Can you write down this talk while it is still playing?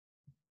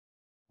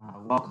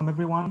Welcome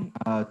everyone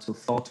to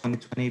Fall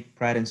 2020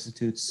 Pratt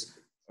Institute's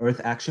Earth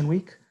Action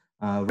Week,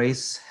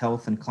 Race,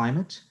 Health, and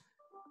Climate,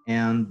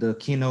 and the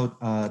keynote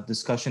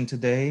discussion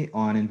today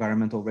on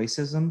environmental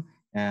racism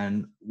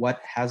and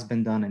what has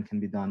been done and can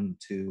be done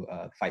to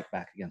fight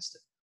back against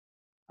it.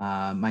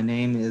 My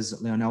name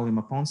is Leonel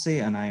Lima Ponce,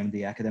 and I am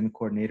the academic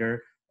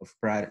coordinator of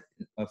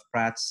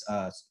Pratt's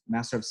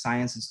Master of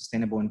Science in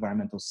Sustainable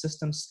Environmental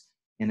Systems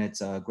in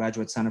its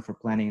Graduate Center for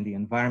Planning and the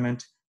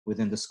Environment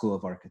within the School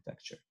of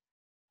Architecture.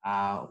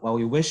 While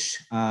we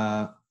wish,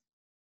 and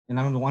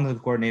I'm one of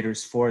the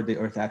coordinators for the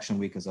Earth Action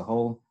Week as a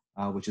whole,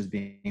 which is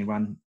being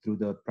run through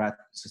the Pratt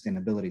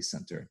Sustainability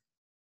Center.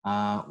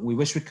 We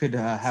wish we could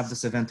have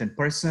this event in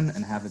person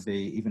and have it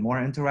be even more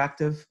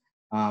interactive,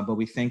 but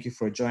we thank you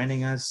for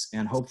joining us,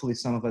 and hopefully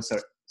some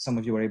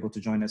of you are able to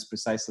join us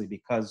precisely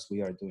because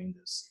we are doing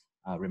this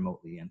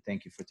remotely, and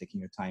thank you for taking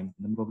your time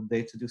in the middle of the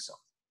day to do so.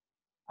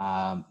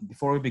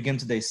 Before we begin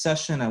today's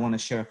session, I want to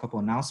share a couple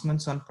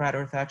announcements on Pratt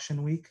Earth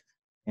Action Week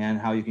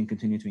and how you can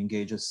continue to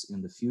engage us in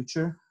the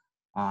future.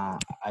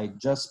 I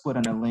just put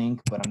in a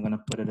link, but I'm going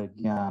to put it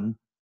again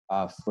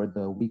for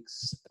the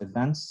week's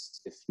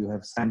events. If you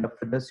have signed up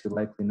for this, you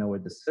likely know where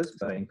this is,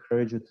 but I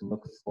encourage you to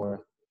look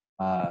for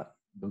the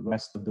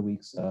rest of the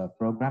week's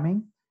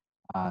programming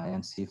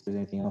and see if there's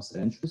anything else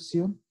that interests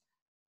you.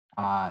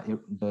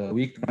 The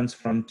week runs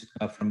from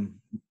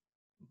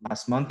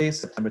last Monday,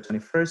 September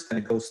 21st, and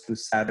it goes through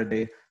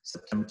Saturday,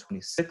 September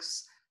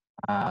 26th.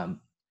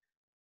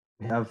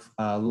 We have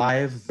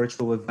live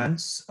virtual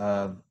events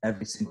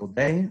every single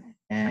day,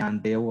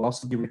 and they will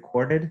also be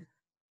recorded,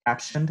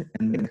 captioned,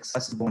 and made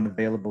accessible and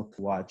available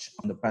to watch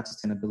on the Pratt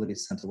Sustainability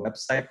Center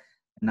website.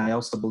 And I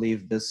also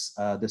believe this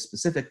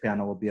specific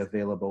panel will be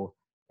available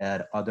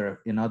in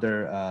other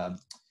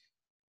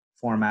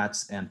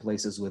formats and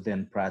places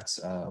within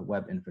Pratt's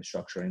web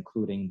infrastructure,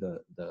 including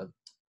the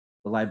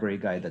library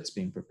guide that's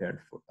being prepared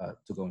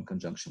to go in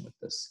conjunction with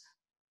this.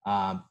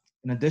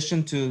 In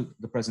addition to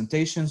the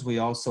presentations, we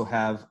also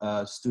have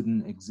a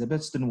student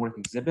work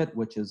exhibit,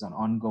 which is an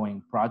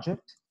ongoing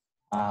project.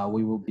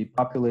 We will be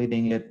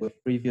populating it with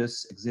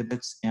previous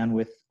exhibits and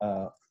with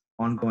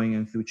ongoing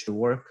and future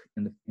work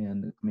in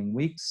the coming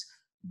weeks.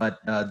 But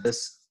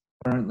this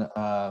current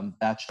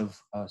batch of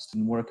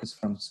student work is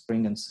from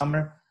spring and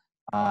summer,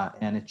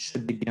 and it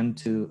should begin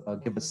to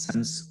give a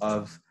sense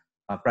of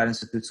Pratt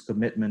Institute's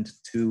commitment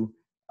to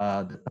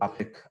the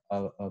topic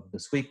of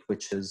this week,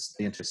 which is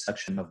the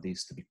intersection of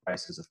these three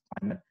crises of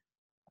climate,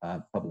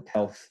 public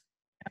health,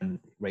 and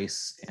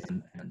race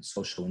and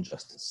social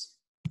injustice.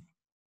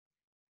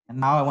 And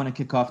now I want to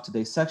kick off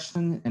today's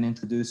section and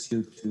introduce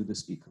you to the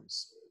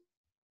speakers.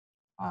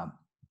 Give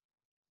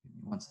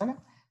me one second.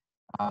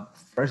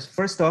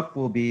 First up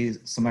will be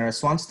Samara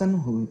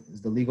Swanston, who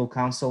is the legal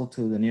counsel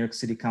to the New York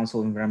City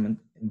Council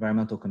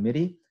Environmental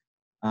Committee.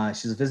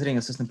 She's a visiting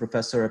assistant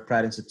professor at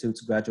Pratt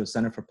Institute's Graduate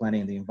Center for Planning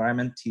and the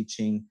Environment,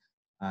 teaching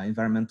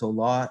environmental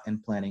law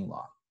and planning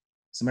law.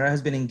 Samara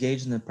has been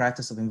engaged in the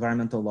practice of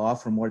environmental law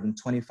for more than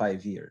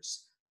 25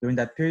 years. During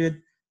that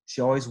period,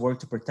 she always worked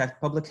to protect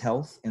public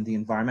health and the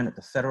environment at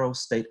the federal,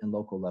 state, and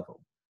local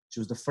level. She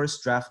was the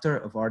first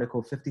drafter of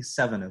Article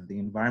 57 of the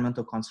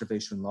Environmental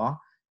Conservation Law,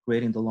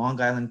 creating the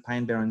Long Island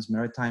Pine Barrens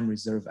Maritime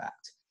Reserve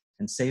Act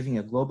and saving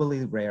a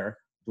globally rare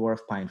dwarf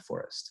pine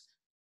forest.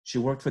 She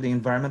worked for the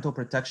Environmental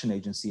Protection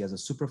Agency as a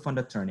Superfund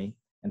attorney,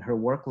 and her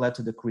work led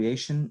to the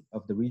creation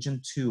of the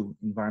Region 2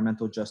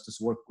 Environmental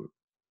Justice Work Group.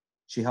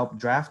 She helped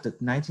draft the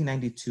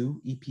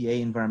 1992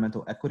 EPA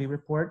Environmental Equity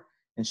Report,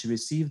 and she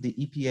received the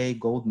EPA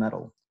Gold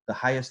Medal, the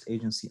highest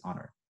agency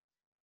honor.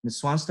 Ms.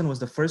 Swanston was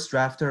the first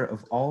drafter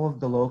of all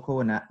of the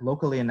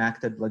locally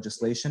enacted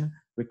legislation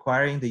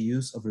requiring the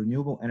use of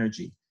renewable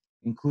energy,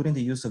 including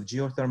the use of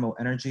geothermal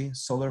energy,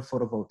 solar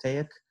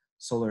photovoltaic,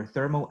 solar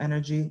thermal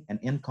energy, and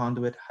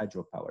in-conduit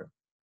hydropower.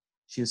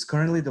 She is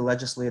currently the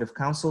legislative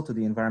counsel to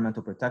the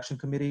Environmental Protection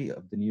Committee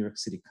of the New York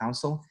City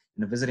Council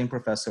and a visiting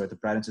professor at the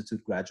Pratt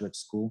Institute Graduate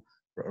School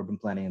for Urban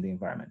Planning and the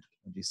Environment,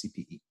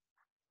 GCPE.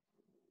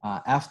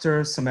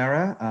 After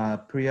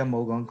Samara, Priya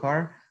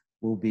Mulgaonkar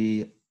will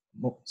be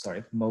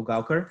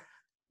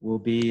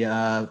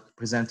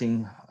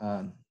presenting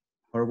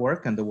her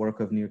work and the work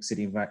of New York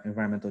City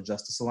Environmental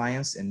Justice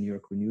Alliance and New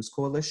York Renews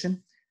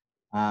Coalition.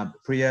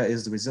 Priya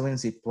is the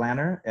Resiliency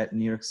Planner at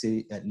New York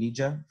City, at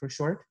NEJA for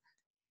short.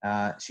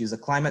 She's a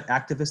climate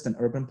activist and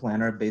urban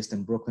planner based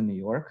in Brooklyn, New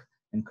York,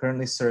 and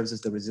currently serves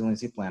as the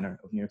Resiliency Planner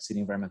of New York City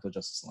Environmental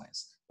Justice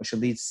Alliance, where she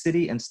leads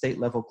city and state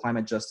level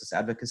climate justice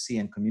advocacy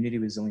and community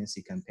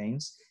resiliency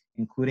campaigns,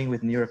 including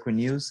with New York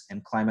Renews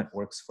and Climate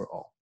Works for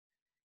All.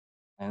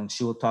 And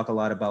she will talk a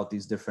lot about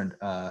these different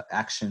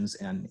actions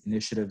and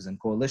initiatives and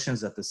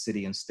coalitions at the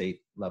city and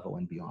state level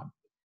and beyond.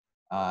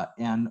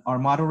 And our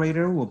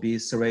moderator will be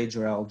Saray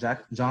Jarrell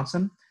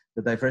Johnson,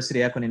 the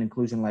Diversity, Equity, and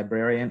Inclusion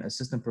Librarian,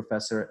 Assistant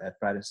Professor at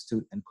Pratt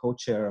Institute, and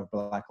Co-Chair of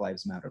Black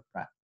Lives Matter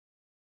Pratt.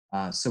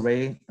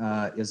 Saray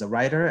is a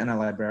writer and a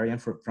librarian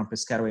from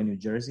Piscataway, New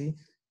Jersey,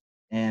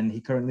 and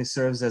he currently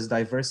serves as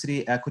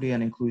Diversity, Equity,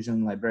 and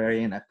Inclusion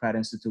Librarian at Pratt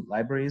Institute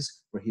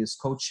Libraries, where he is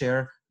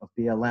co-chair of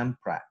BLM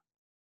Pratt.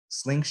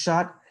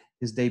 Slingshot,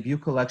 his debut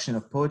collection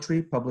of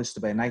poetry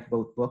published by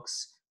Nightboat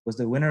Books, was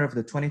the winner of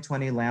the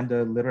 2020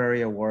 Lambda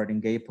Literary Award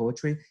in Gay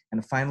Poetry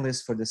and a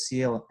finalist for the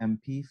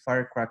CLMP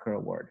Firecracker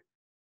Award.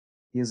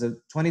 He is a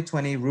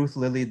 2020 Ruth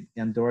Lilly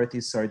and Dorothy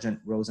Sargent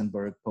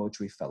Rosenberg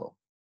Poetry Fellow.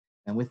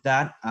 And with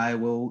that, I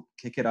will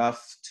kick it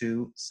off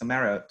to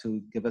Samara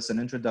to give us an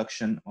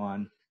introduction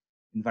on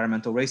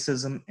environmental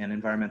racism and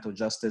environmental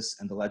justice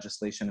and the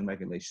legislation and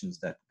regulations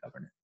that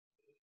govern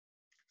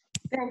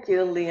it. Thank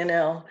you,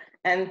 Lionel.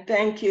 And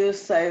thank you,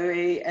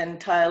 Sairi and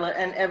Tyler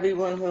and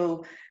everyone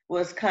who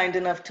was kind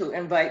enough to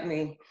invite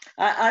me.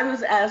 I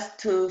was asked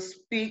to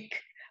speak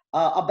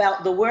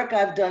about the work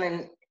I've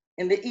done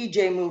in the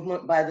EJ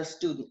movement by the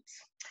students.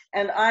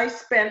 And I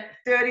spent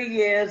 30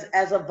 years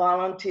as a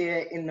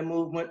volunteer in the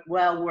movement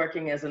while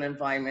working as an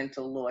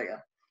environmental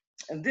lawyer.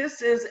 And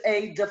this is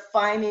a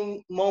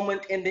defining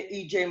moment in the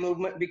EJ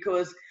movement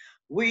because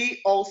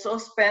we also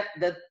spent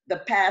the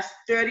past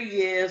 30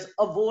 years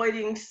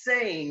avoiding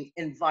saying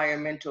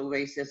environmental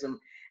racism.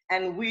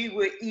 And we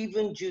were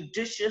even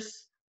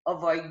judicious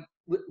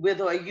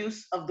with our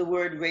use of the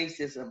word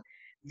racism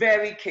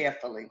very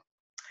carefully.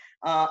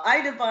 I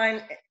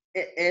define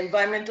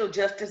environmental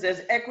justice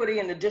as equity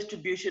in the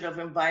distribution of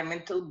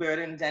environmental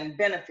burdens and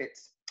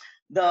benefits.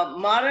 The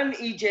modern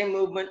EJ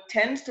movement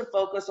tends to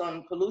focus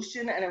on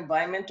pollution and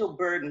environmental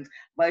burdens,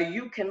 but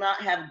you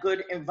cannot have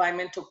good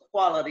environmental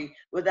quality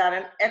without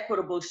an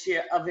equitable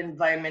share of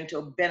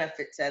environmental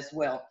benefits as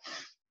well.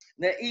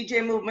 The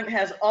EJ movement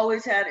has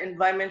always had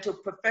environmental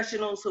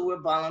professionals who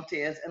were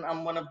volunteers, and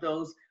I'm one of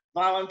those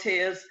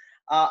volunteers.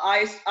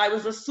 I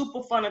was a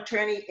Superfund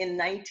attorney in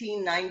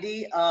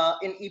 1990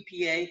 in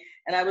EPA,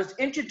 and I was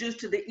introduced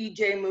to the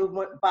EJ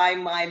movement by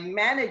my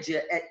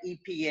manager at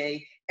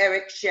EPA,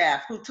 Eric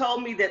Schaff, who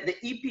told me that the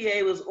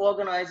EPA was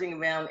organizing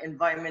around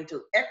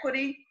environmental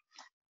equity.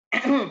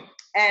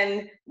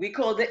 And we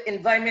called it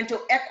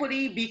environmental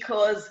equity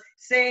because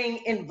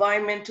saying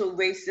environmental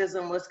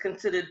racism was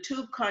considered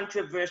too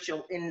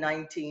controversial in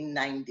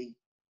 1990.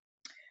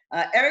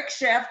 Eric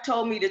Schaff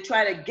told me to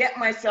try to get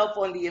myself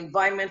on the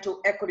environmental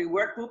equity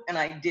work group, and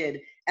I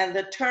did. And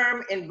the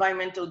term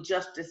environmental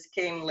justice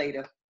came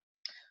later.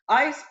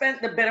 I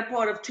spent the better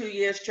part of 2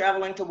 years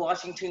traveling to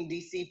Washington,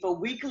 D.C. for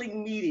weekly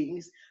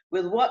meetings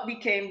with what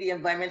became the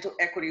Environmental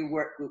Equity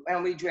Work Group.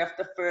 And we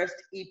drafted the first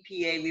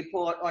EPA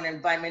report on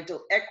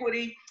environmental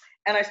equity.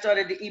 And I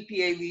started the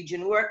EPA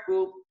Region Work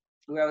Group,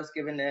 where I was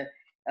given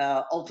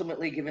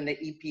ultimately given the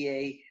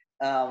EPA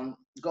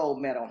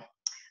gold medal.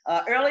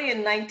 Early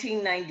in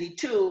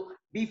 1992,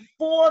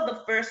 before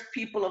the first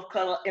People of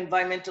Color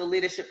Environmental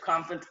Leadership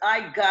Conference,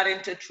 I got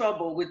into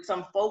trouble with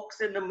some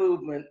folks in the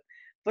movement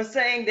for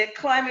saying that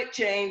climate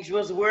change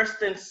was worse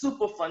than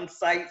Superfund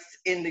sites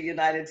in the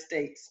United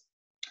States.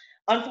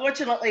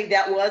 Unfortunately,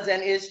 that was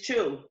and is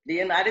true. The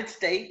United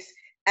States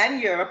and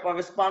Europe are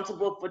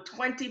responsible for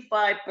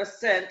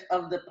 25%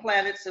 of the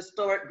planet's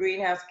historic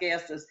greenhouse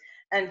gases,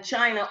 and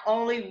China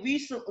only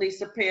recently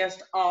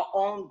surpassed our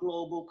own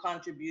global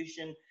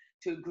contribution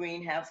to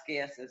greenhouse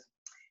gases.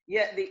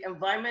 Yet the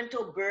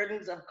environmental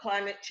burdens of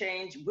climate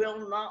change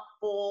will not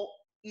fall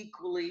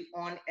equally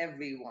on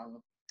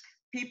everyone.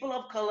 People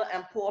of color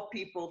and poor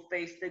people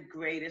face the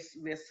greatest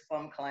risk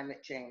from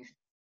climate change.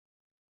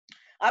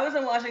 I was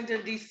in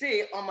Washington,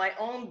 D.C. on my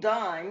own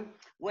dime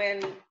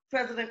when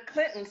President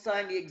Clinton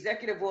signed the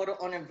executive order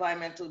on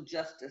environmental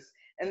justice.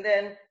 And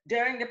then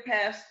during the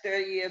past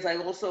 30 years, I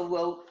also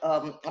wrote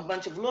a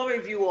bunch of law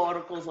review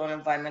articles on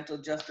environmental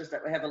justice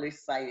that were heavily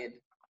cited.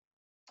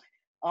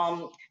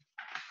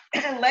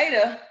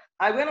 Later,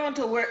 I went on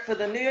to work for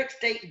the New York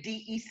State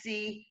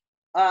DEC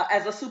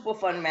as a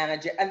Superfund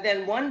manager. And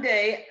then one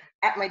day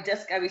at my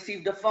desk, I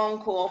received a phone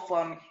call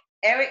from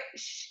Eric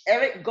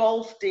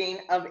Goldstein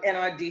of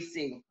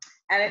NRDC.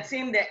 And it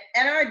seemed that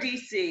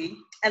NRDC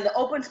and the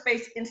Open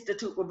Space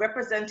Institute were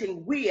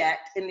representing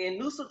WEACT in the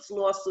nuisance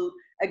lawsuit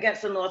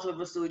against the North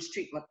River Sewage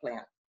Treatment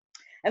Plant.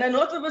 And the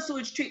North River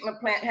Sewage Treatment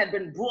Plant had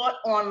been brought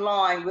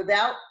online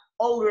without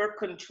odor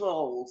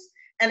controls,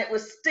 and it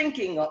was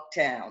stinking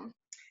uptown.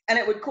 And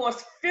it would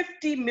cost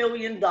 $50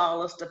 million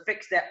to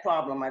fix that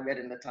problem, I read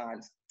in the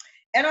Times.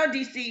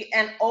 NRDC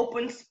and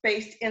Open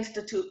Space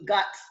Institute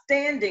got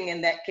standing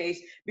in that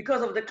case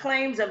because of the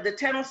claims of the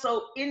 10 or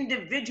so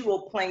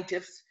individual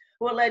plaintiffs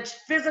who alleged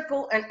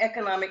physical and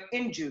economic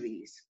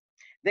injuries.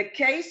 The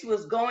case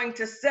was going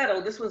to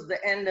settle. This was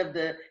the end of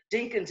the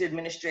Jenkins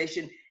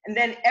administration. And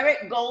then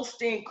Eric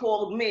Goldstein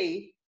called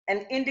me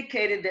and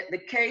indicated that the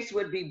case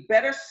would be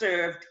better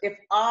served if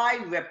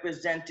I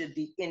represented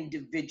the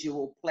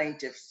individual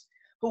plaintiffs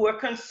who were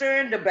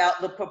concerned about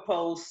the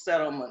proposed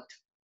settlement.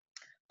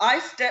 I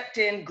stepped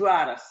in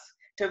gratis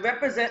to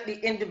represent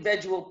the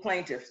individual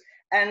plaintiffs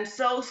and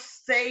so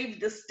saved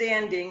the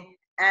standing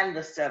and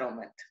the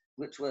settlement,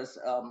 which was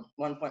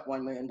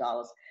 $1.1 million.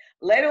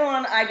 Later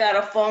on, I got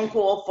a phone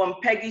call from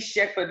Peggy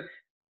Shepard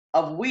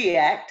of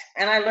WEACT,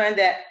 and I learned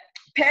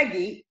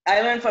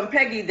from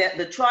Peggy that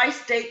the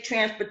Tri-State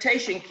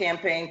Transportation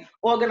Campaign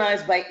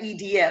organized by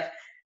EDF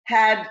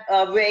had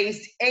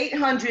raised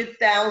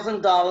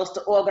 $800,000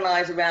 to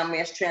organize around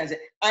mass transit.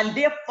 And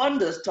their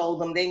funders told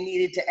them they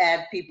needed to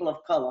add people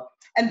of color.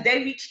 And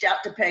they reached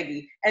out to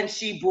Peggy, and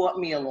she brought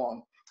me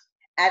along.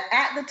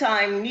 At the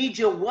time,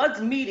 NEJA was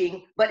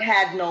meeting, but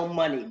had no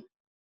money.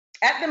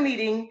 At the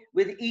meeting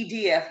with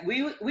EDF,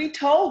 we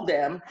told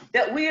them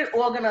that we had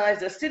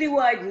organized a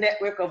citywide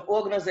network of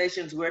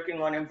organizations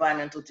working on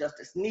environmental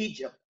justice,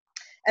 NEJA.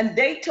 And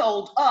they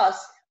told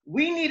us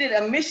we needed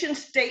a mission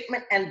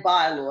statement and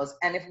bylaws.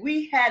 And if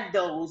we had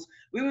those,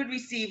 we would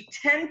receive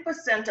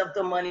 10% of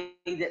the money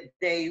that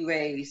they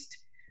raised,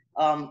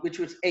 which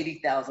was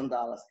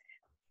 $80,000.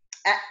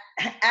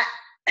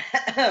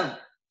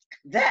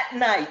 That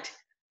night,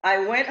 I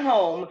went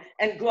home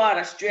and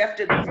Gratis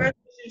drafted the first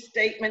mission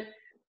statement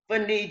for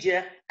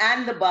NEJA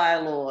and the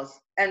bylaws.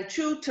 And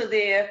true to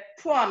their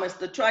promise,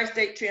 the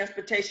Tri-State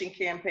Transportation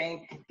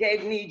Campaign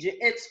gave NEJA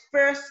its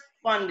first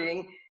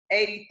funding,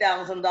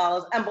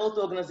 $80,000, and both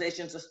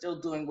organizations are still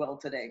doing well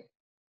today.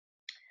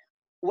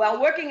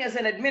 While working as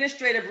an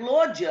administrative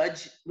law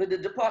judge with the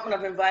Department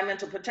of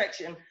Environmental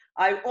Protection,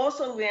 I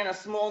also ran a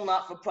small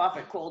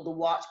not-for-profit called the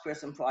Watch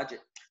Person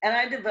Project. And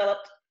I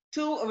developed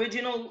two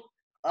original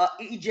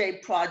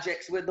EJ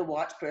projects with the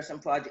Watch Person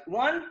Project.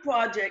 One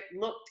project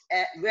looked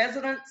at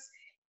residents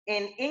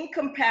in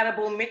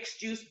incompatible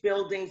mixed-use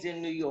buildings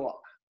in New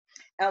York.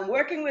 And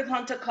working with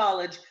Hunter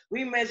College,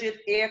 we measured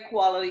air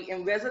quality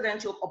in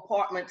residential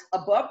apartments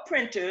above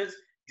printers,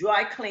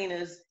 dry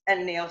cleaners,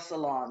 and nail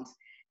salons.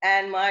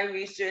 And my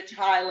research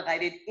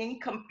highlighted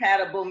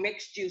incompatible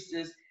mixed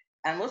uses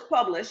and was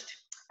published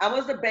and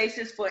was the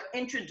basis for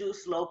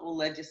introduced local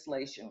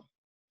legislation.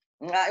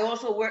 I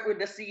also worked with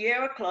the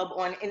Sierra Club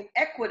on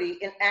inequity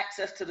in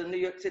access to the New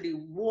York City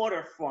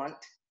waterfront.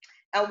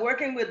 And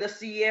working with the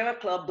Sierra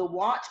Club, the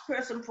Watch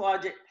Person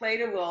Project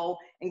played a role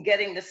in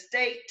getting the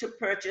state to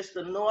purchase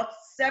the North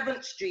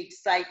 7th Street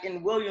site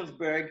in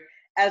Williamsburg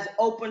as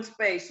open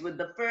space with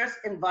the first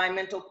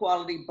Environmental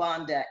Quality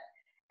Bond Act.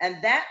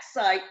 And that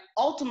site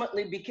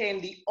ultimately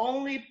became the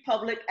only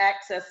public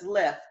access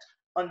left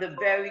on the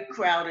very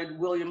crowded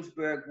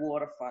Williamsburg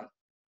waterfront.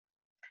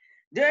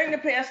 During the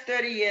past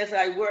 30 years,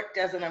 I worked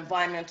as an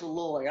environmental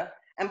lawyer,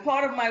 and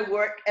part of my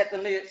work at the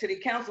New York City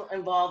Council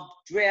involved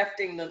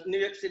drafting the New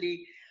York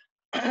City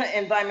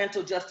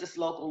environmental justice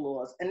local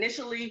laws.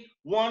 Initially,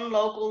 one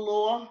local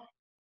law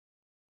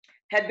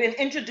had been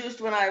introduced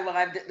when I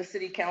arrived at the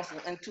City Council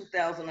in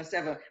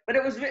 2007, but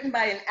it was written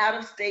by an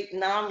out-of-state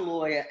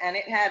non-lawyer, and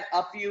it had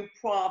a few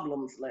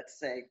problems, let's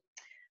say.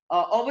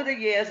 Over the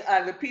years, I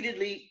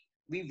repeatedly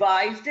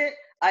revised it.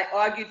 I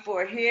argued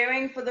for a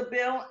hearing for the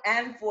bill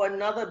and for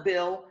another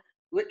bill,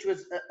 which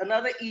was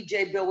another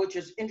EJ bill, which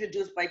was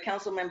introduced by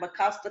Councilmember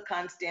Costa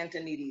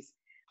Constantinides,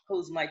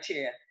 who's my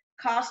chair.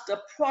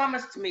 Costa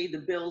promised me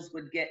the bills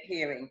would get a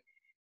hearing.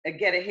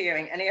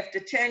 And after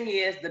 10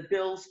 years, the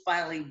bills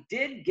finally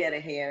did get a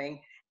hearing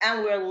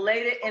and were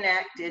later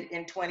enacted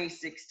in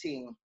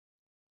 2016.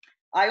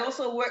 I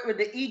also worked with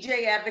the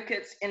EJ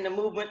advocates in the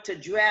movement to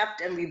draft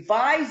and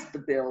revise the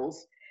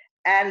bills.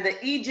 And the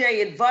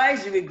EJ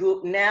advisory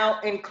group now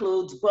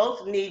includes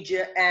both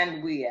NEJA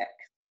and WEAC.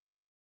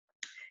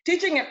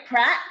 Teaching at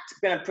Pratt has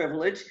been a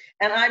privilege,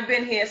 and I've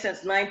been here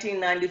since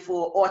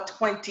 1994, or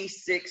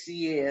 26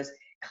 years.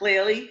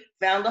 Clearly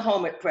found a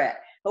home at Pratt.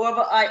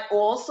 However, I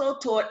also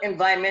taught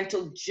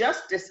environmental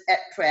justice at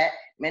Pratt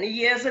many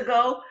years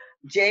ago.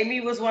 Jamie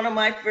was one of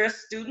my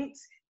first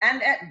students,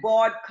 and at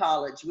Bard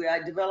College, where I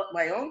developed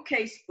my own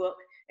casebook,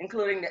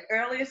 including the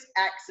earliest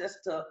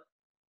access to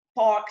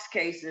Parks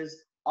cases,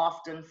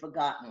 often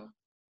forgotten.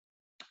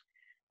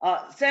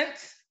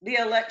 Since the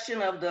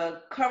election of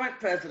the current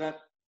president,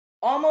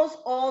 almost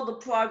all the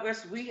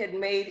progress we had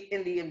made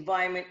in the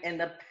environment in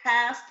the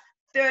past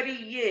 30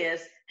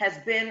 years has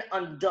been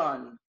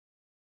undone.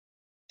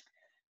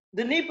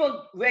 The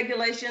NEPA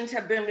regulations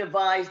have been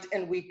revised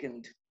and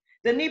weakened.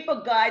 The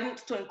NEPA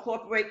guidance to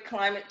incorporate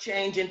climate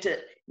change into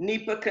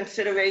NEPA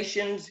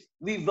considerations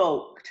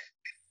revoked.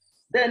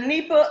 The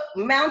NEPA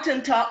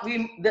mountaintop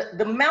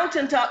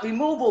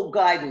removal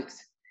guidance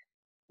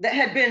that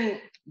had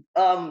been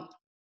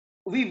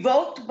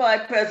revoked by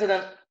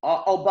President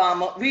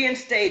Obama,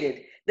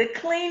 reinstated. The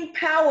Clean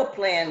Power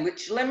Plan,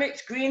 which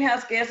limits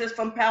greenhouse gases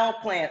from power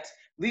plants,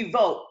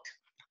 revoked.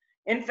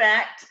 In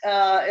fact,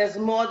 as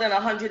more than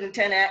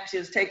 110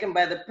 actions taken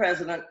by the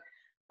president,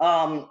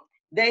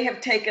 they have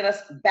taken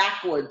us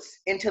backwards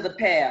into the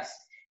past.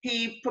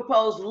 He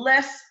proposed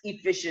less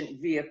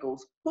efficient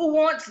vehicles. Who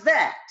wants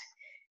that?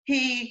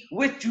 He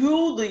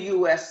withdrew the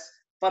US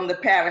from the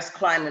Paris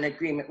Climate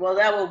Agreement. Well,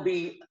 that will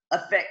be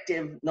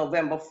effective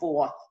November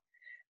 4th.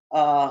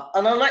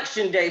 An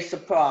election day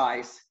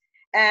surprise.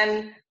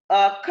 And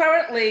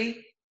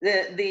currently,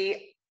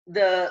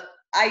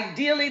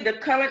 ideally, the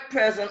current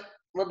president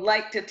would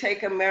like to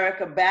take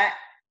America back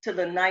to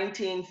the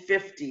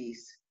 1950s,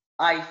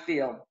 I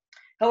feel.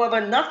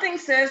 However, nothing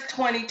says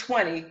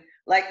 2020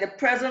 like the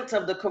presence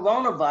of the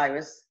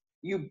coronavirus,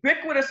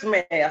 ubiquitous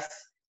mass,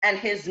 and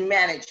his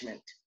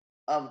management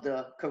of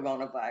the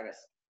coronavirus.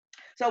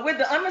 So with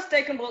the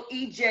unmistakable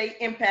EJ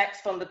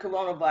impacts from the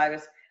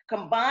coronavirus,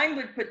 combined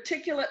with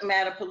particulate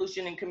matter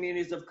pollution in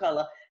communities of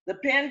color, the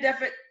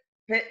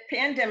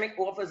pandemic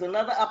offers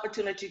another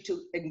opportunity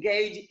to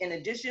engage in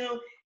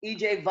additional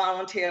EJ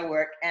volunteer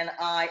work, and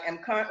I am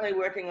currently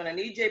working on an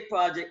EJ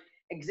project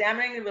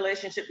examining the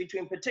relationship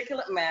between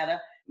particulate matter,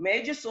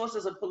 major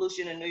sources of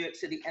pollution in New York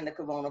City, and the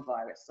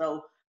coronavirus.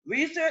 So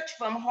research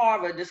from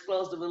Harvard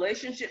disclosed the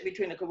relationship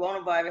between the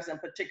coronavirus and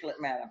particulate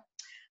matter.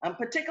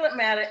 Particulate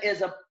matter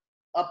is a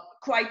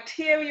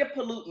criteria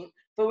pollutant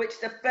for which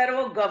the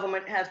federal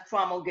government has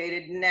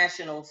promulgated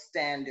national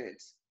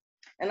standards.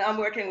 And I'm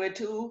working with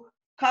two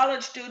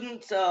college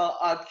students,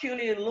 a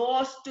CUNY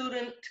law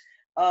student,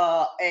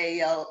 a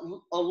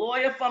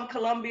lawyer from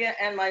Columbia,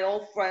 and my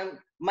old friend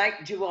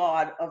Mike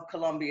Girard of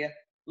Columbia,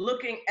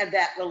 looking at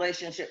that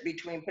relationship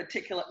between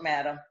particulate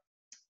matter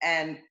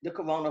and the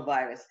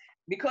coronavirus.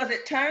 Because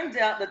it turns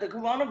out that the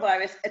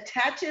coronavirus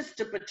attaches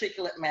to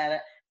particulate matter,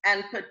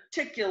 and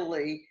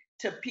particularly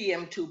to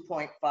PM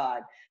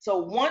 2.5. So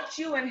once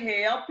you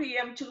inhale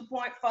PM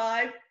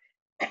 2.5,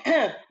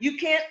 you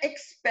can't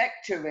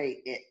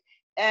expectorate it,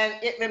 and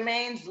it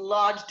remains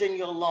lodged in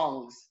your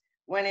lungs.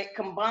 When it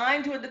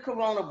combines with the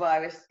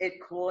coronavirus,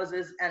 it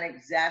causes and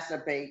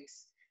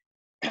exacerbates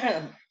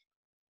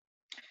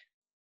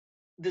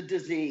the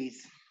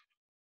disease.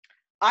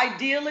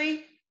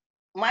 Ideally,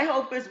 my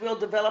hope is we'll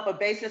develop a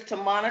basis to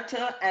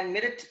monitor and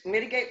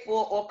mitigate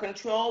for or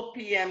control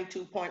PM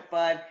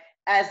 2.5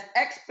 as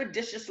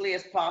expeditiously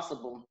as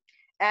possible.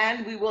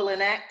 And we will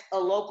enact a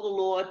local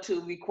law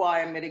to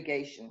require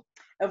mitigation.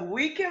 If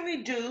we can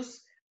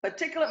reduce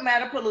particulate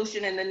matter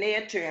pollution in the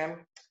near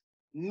term,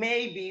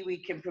 maybe we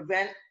can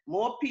prevent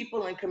more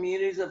people in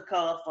communities of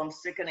color from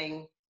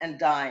sickening and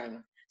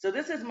dying. So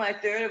this is my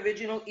third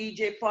original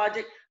EJ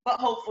project,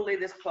 but hopefully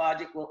this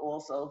project will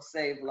also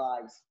save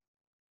lives.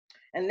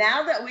 And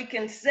now that we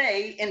can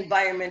say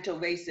environmental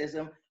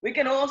racism, we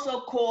can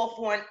also call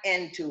for an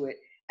end to it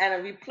and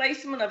a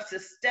replacement of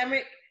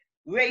systemic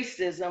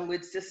racism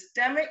with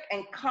systemic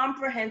and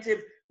comprehensive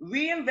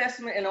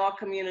reinvestment in our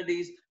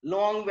communities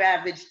long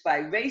ravaged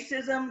by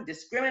racism,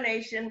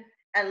 discrimination,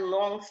 and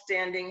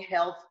long-standing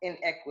health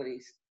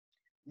inequities.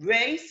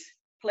 Race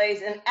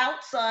plays an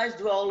outsized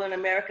role in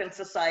American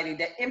society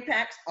that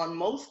impacts on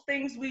most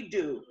things we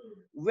do.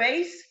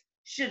 Race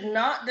should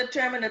not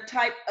determine the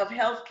type of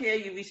health care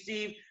you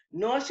receive,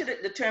 nor should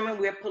it determine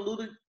where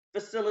polluted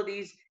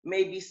facilities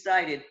may be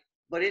sited,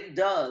 but it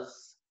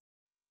does.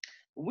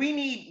 We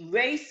need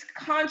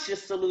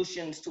race-conscious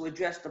solutions to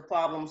address the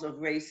problems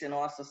of race in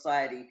our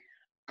society.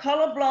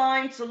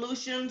 Colorblind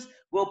solutions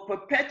will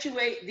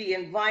perpetuate the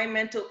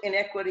environmental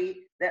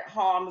inequity that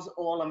harms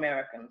all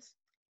Americans.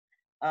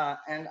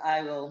 And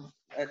I will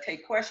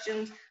take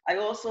questions. I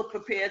also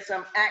prepared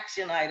some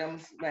action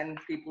items when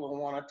people will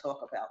want to talk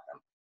about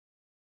them.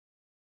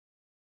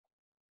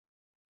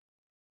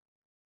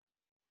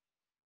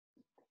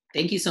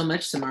 Thank you so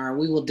much, Samara.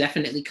 We will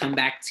definitely come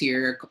back to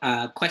your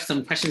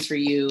some questions for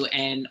you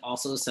and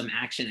also some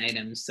action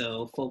items.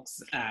 So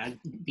folks,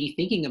 be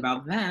thinking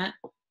about that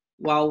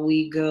while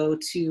we go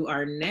to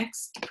our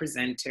next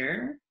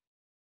presenter.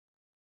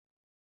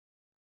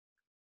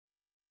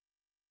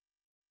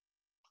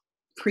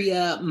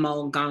 Priya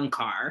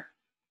Mulgaonkar.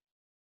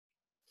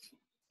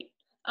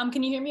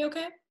 Can you hear me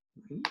okay?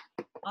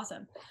 Mm-hmm.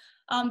 Awesome.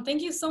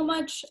 Thank you so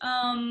much,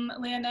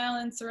 Lionel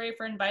and Saray,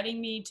 for inviting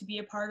me to be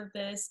a part of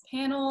this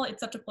panel.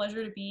 It's such a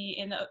pleasure to be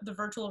in the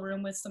virtual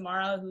room with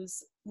Samara,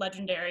 who's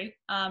legendary.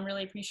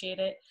 Really appreciate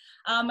it.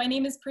 My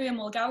name is Priya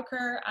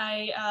Mulgaonkar.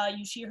 I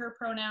use she, her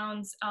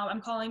pronouns. I'm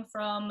calling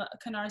from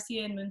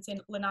Canarsie and Munsing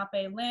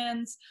Lenape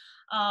lands.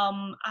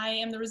 I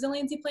am the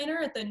resiliency planner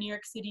at the New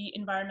York City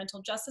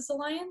Environmental Justice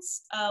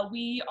Alliance.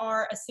 We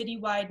are a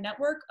citywide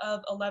network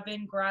of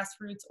 11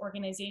 grassroots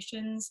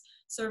organizations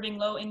serving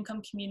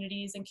low-income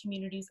communities and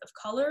communities of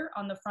color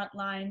on the front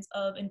lines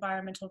of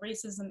environmental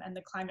racism and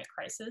the climate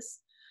crisis.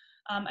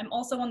 I'm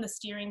also on the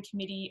steering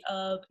committee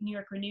of New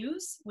York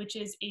Renews, which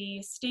is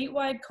a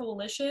statewide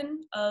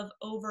coalition of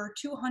over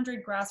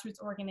 200 grassroots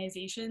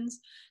organizations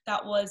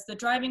that was the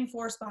driving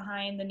force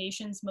behind the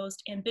nation's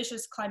most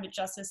ambitious climate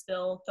justice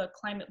bill, the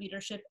Climate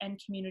Leadership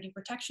and Community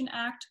Protection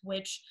Act,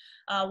 which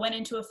went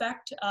into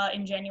effect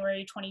in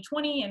January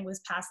 2020 and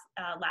was passed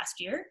last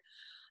year.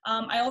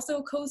 I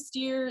also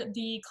co-steer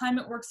the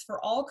Climate Works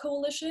for All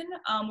Coalition,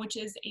 which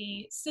is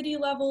a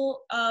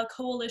city-level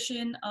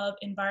coalition of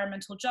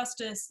environmental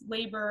justice,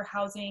 labor,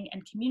 housing,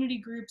 and community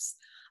groups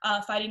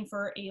fighting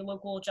for a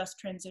local just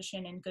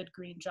transition and good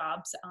green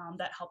jobs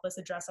that help us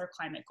address our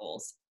climate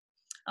goals.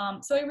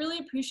 So I really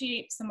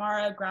appreciate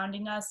Samara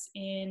grounding us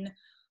in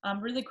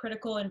really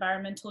critical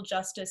environmental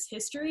justice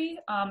history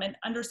and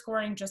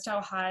underscoring just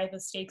how high the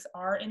stakes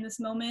are in this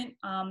moment.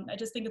 I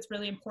just think it's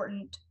really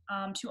important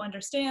to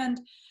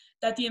understand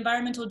that the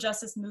environmental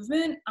justice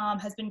movement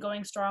has been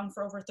going strong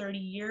for over 30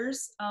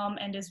 years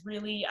and is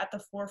really at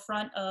the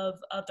forefront of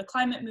the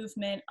climate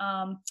movement.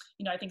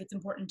 I think it's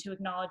important to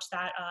acknowledge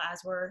that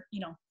as we're,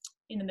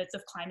 in the midst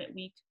of Climate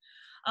Week.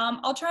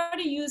 I'll try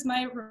to use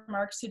my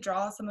remarks to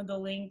draw some of the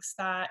links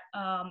that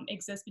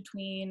exist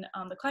between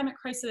the climate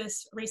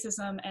crisis,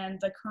 racism, and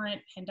the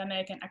current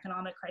pandemic and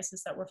economic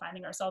crisis that we're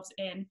finding ourselves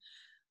in.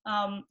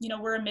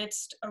 We're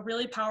amidst a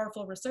really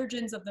powerful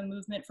resurgence of the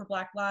movement for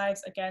Black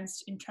lives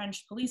against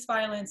entrenched police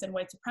violence and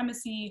white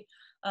supremacy.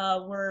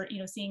 We're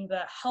seeing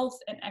the health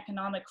and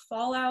economic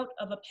fallout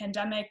of a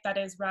pandemic that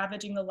is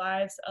ravaging the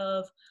lives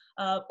of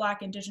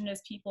Black,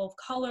 Indigenous people of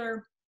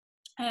color.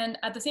 And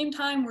at the same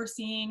time, we're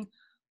seeing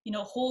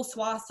whole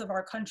swaths of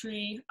our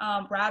country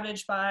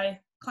ravaged by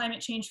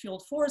climate change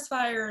fueled forest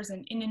fires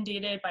and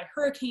inundated by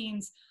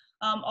hurricanes,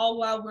 all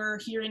while we're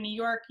here in New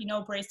York,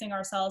 bracing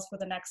ourselves for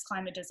the next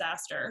climate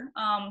disaster.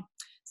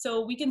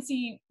 So we can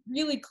see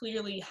really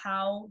clearly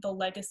how the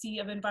legacy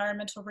of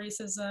environmental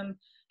racism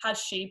has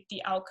shaped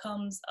the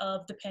outcomes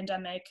of the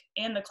pandemic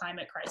and the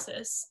climate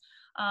crisis.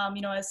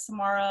 As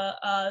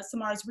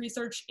Samara's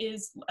research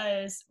is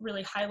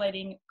really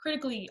highlighting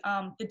critically,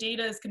 the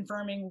data is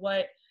confirming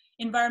what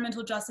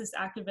environmental justice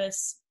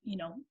activists,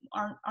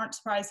 aren't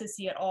surprised to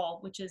see at all,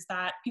 which is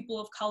that people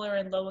of color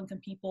and low-income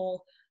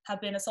people have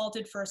been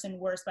assaulted first and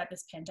worst by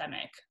this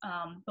pandemic,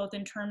 both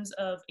in terms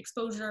of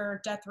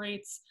exposure, death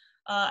rates,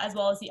 as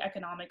well as the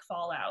economic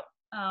fallout.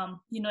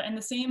 And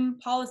the same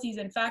policies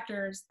and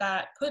factors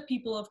that put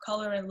people of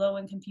color and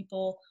low-income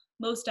people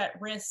most at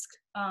risk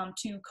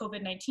to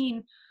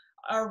COVID-19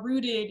 are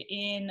rooted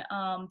in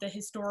the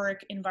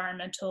historic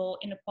environmental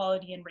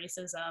inequality and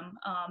racism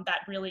that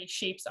really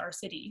shapes our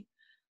city.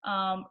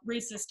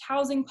 Racist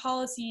housing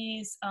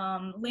policies,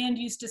 land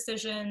use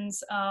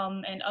decisions,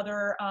 and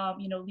other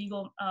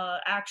legal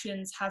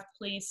actions have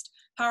placed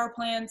power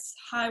plants,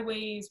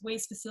 highways,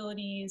 waste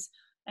facilities,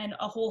 and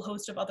a whole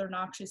host of other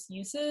noxious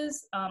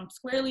uses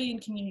squarely in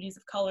communities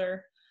of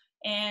color.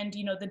 And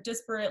the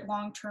disparate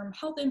long-term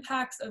health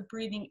impacts of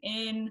breathing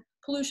in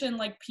pollution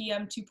like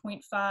PM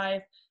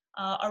 2.5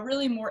 are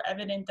really more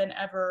evident than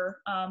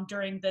ever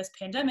during this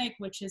pandemic,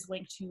 which is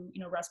linked to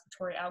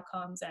respiratory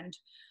outcomes. And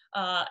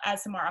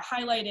as Samara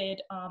highlighted,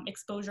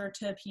 exposure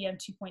to PM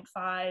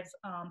 2.5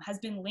 has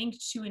been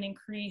linked to an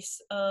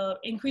increased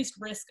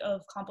risk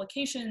of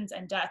complications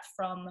and death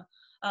from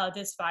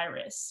this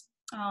virus.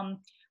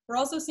 We're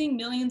also seeing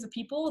millions of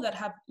people that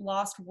have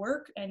lost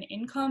work and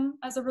income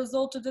as a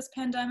result of this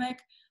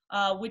pandemic,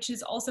 which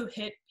has also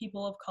hit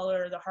people of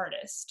color the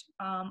hardest.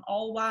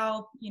 All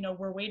while,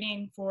 we're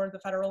waiting for the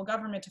federal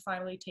government to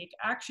finally take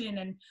action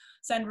and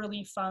send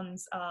relief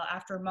funds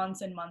after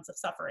months and months of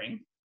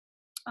suffering.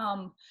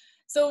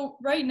 So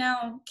right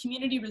now,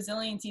 community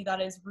resiliency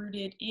that is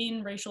rooted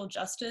in racial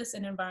justice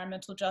and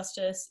environmental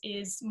justice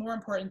is more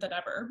important than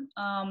ever.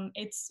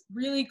 It's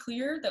really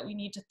clear that we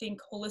need to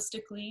think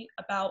holistically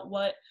about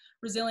what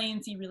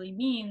resiliency really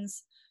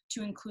means,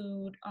 to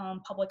include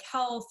public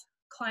health,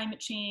 climate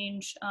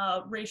change,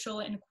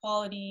 racial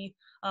inequality,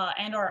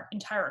 and our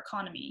entire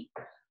economy.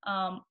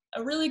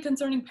 A really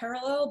concerning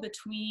parallel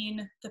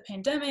between the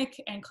pandemic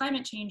and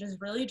climate change is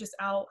really just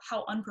how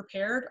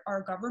unprepared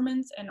our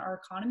governments and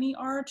our economy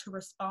are to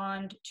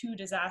respond to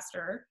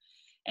disaster,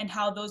 and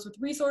how those with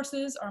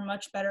resources are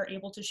much better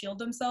able to shield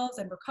themselves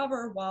and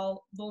recover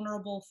while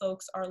vulnerable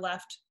folks are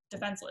left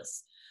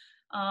defenseless.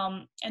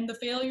 And the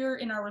failure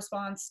in our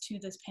response to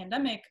this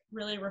pandemic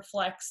really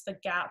reflects the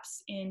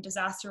gaps in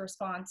disaster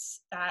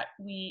response that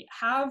we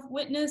have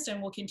witnessed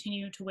and will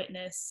continue to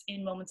witness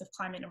in moments of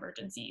climate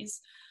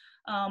emergencies.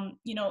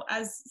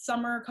 As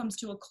summer comes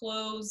to a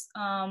close,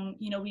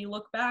 we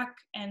look back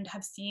and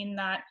have seen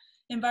that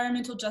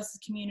environmental justice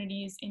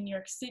communities in New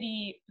York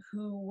City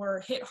who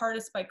were hit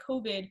hardest by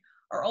COVID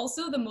are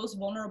also the most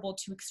vulnerable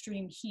to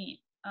extreme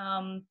heat.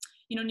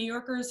 New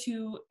Yorkers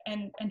who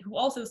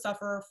also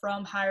suffer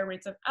from higher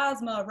rates of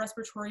asthma,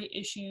 respiratory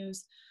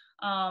issues,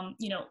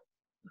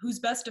 whose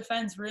best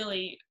defense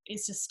really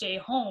is to stay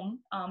home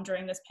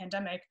during this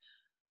pandemic.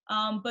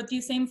 But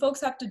these same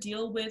folks have to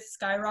deal with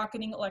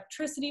skyrocketing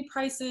electricity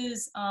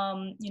prices,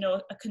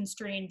 a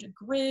constrained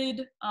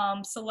grid,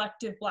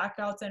 selective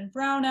blackouts and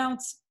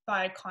brownouts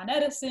by Con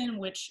Edison,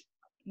 which,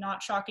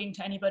 not shocking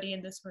to anybody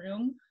in this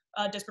room,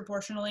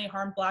 disproportionately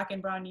harm Black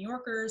and Brown New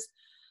Yorkers.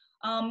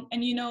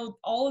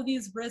 All of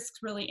these risks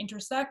really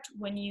intersect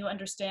when you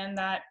understand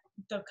that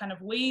the kind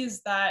of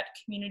ways that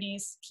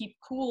communities keep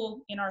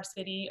cool in our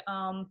city,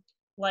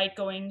 like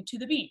going to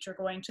the beach or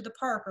going to the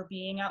park or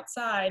being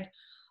outside,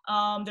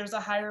 there's a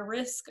higher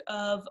risk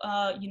of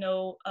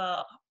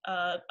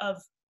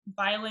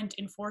violent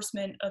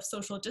enforcement of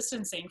social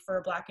distancing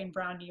for Black and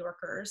Brown New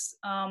Yorkers.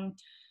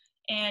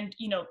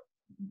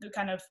 The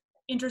kind of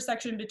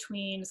intersection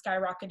between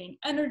skyrocketing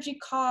energy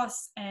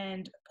costs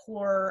and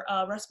poor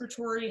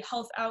respiratory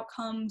health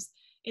outcomes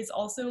is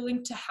also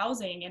linked to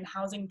housing and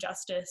housing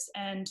justice,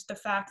 and the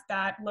fact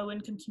that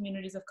low-income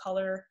communities of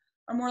color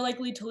are more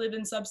likely to live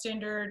in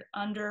substandard,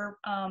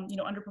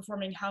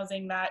 underperforming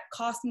housing that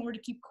costs more to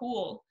keep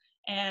cool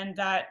and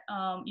that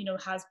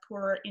has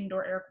poor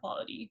indoor air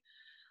quality.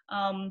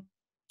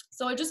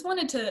 So I just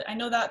wanted to, I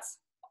know that's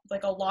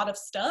like a lot of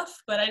stuff,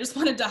 but I just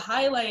wanted to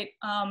highlight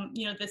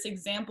this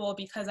example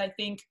because I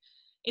think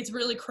it's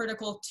really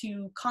critical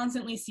to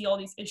constantly see all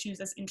these issues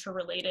as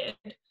interrelated.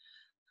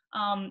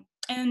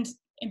 And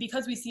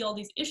because we see all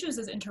these issues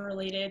as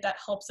interrelated, that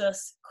helps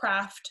us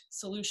craft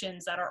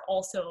solutions that are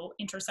also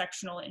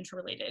intersectional and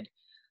interrelated.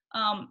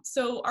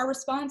 So our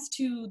response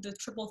to the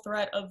triple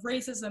threat of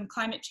racism,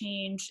 climate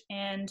change,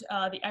 and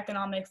the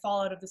economic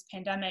fallout of this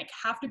pandemic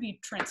have to be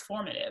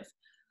transformative.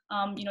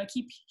 You know, I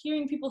keep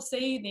hearing people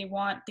say they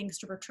want things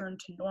to return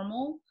to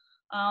normal.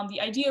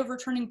 The idea of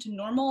returning to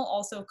normal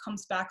also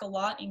comes back a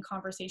lot in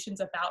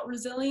conversations about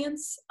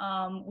resilience,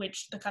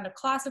 which the kind of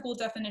classical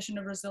definition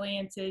of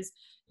resilience is,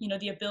 you know,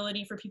 the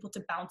ability for people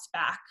to bounce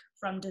back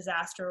from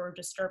disaster or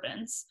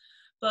disturbance.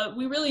 But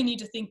we really need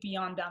to think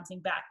beyond bouncing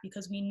back,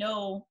 because we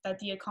know that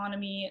the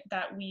economy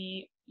that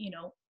we, you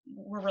know,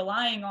 were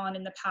relying on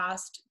in the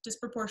past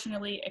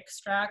disproportionately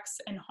extracts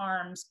and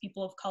harms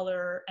people of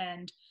color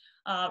and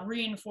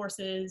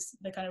reinforces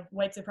the kind of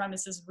white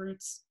supremacist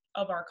roots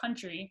of our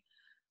country.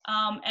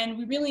 And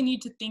we really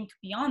need to think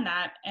beyond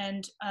that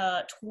and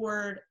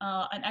toward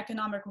an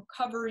economic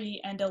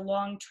recovery and a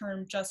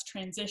long-term just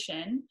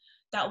transition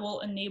that will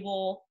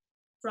enable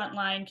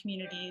frontline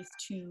communities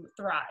to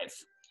thrive.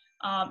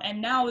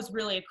 And now is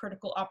really a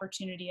critical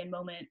opportunity and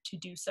moment to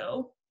do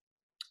so.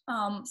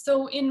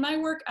 So in my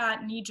work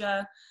at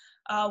NEJA,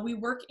 we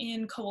work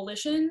in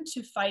coalition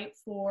to fight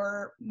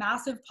for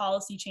massive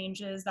policy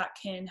changes that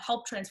can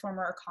help transform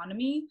our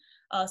economy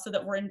so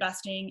that we're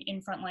investing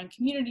in frontline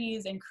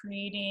communities and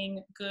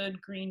creating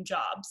good green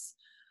jobs.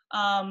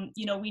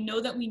 You know, we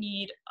know that we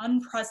need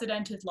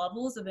unprecedented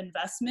levels of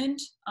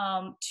investment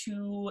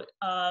to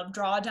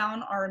draw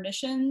down our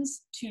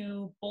emissions,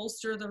 to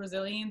bolster the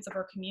resilience of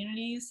our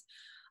communities,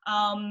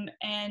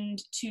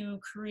 and to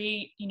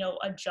create, you know,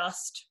 a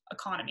just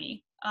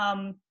economy.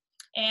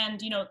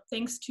 And, you know,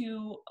 thanks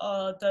to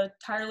the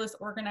tireless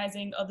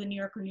organizing of the New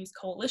York Renews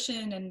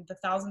Coalition and the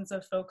thousands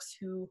of folks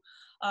who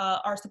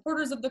are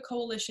supporters of the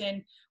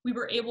coalition, we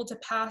were able to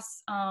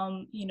pass,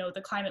 you know,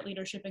 the Climate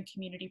Leadership and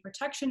Community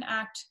Protection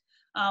Act,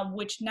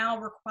 which now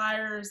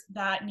requires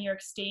that New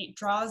York State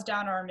draws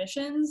down our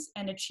emissions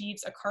and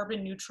achieves a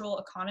carbon neutral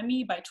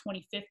economy by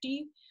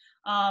 2050,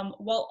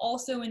 while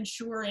also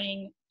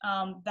ensuring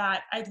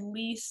that at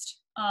least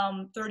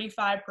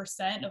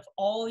 35% of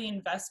all the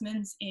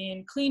investments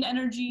in clean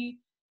energy,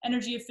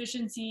 energy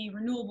efficiency,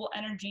 renewable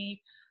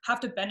energy have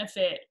to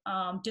benefit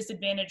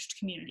disadvantaged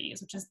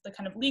communities, which is the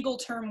kind of legal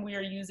term we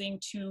are using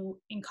to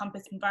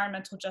encompass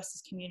environmental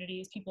justice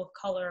communities, people of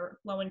color,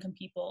 low-income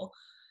people.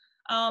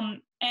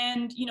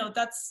 And, you know,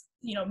 that's,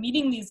 you know,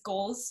 meeting these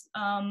goals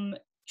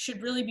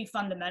should really be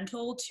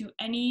fundamental to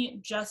any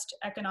just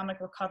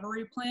economic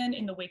recovery plan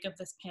in the wake of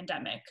this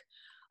pandemic.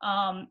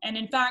 And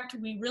in fact,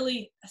 we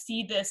really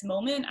see this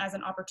moment as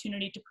an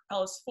opportunity to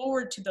propel us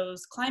forward to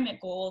those climate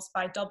goals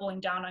by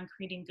doubling down on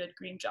creating good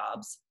green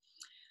jobs.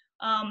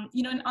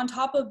 You know, and on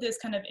top of this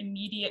kind of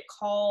immediate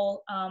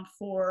call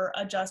for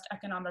a just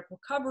economic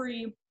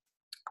recovery,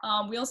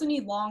 we also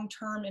need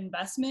long-term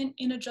investment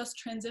in a just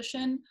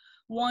transition,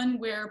 one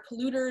where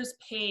polluters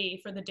pay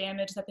for the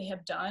damage that they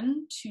have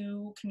done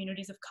to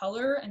communities of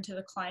color and to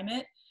the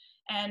climate,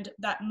 and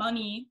that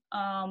money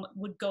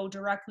would go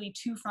directly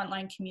to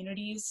frontline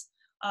communities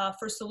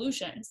for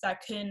solutions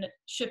that can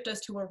shift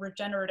us to a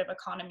regenerative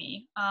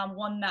economy,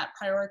 one that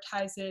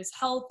prioritizes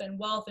health and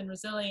wealth and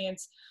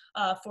resilience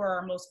for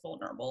our most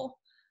vulnerable.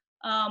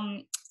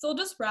 So I'll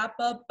just wrap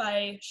up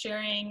by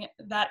sharing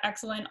that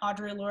excellent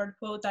Audre Lorde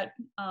quote that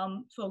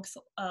folks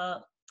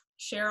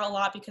share a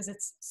lot because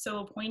it's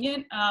so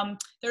poignant.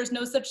 There's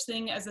no such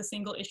thing as a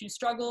single issue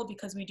struggle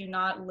because we do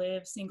not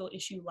live single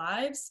issue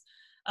lives.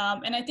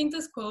 And I think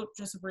this quote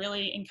just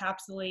really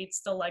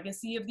encapsulates the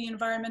legacy of the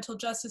environmental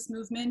justice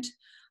movement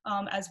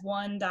as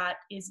one that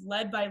is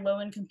led by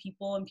low-income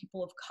people and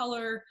people of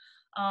color.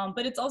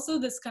 But it's also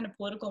this kind of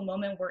political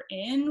moment we're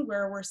in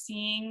where we're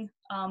seeing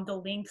the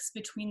links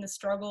between the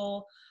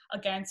struggle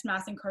against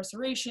mass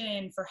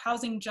incarceration, for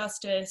housing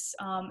justice,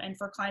 and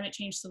for climate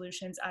change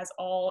solutions as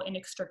all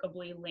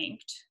inextricably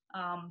linked.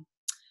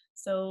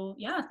 So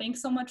yeah,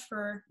 thanks so much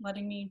for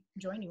letting me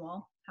join you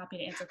all. Happy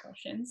to answer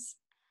questions.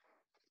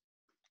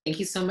 Thank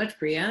you so much,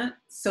 Priya.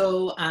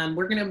 So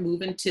we're going to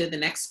move into the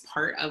next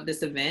part of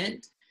this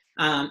event.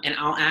 And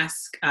I'll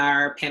ask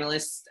our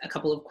panelists a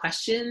couple of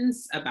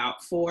questions,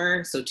 about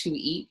 4, so 2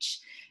 each.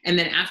 And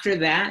then after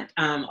that,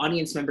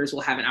 audience members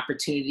will have an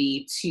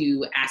opportunity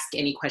to ask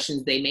any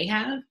questions they may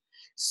have.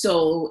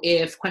 So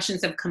if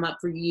questions have come up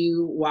for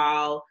you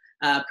while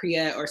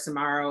Priya or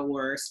Samara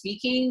were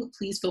speaking,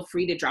 please feel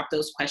free to drop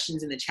those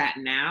questions in the chat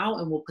now,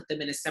 and we'll put them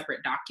in a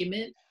separate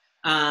document.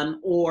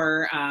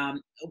 Or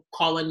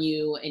call on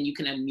you and you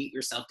can unmute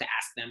yourself to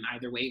ask them,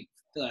 either way,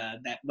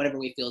 that whatever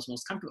way feels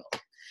most comfortable.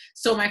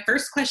 So my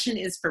first question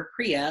is for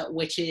Priya,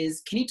 which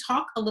is, can you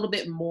talk a little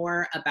bit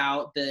more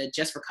about the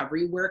just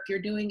recovery work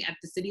you're doing at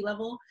the city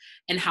level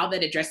and how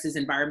that addresses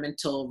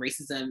environmental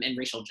racism and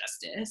racial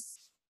justice?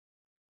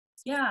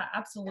 Yeah,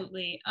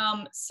 absolutely.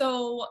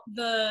 So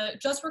the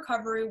just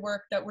recovery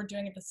work that we're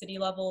doing at the city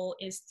level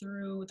is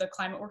through the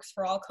Climate Works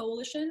for All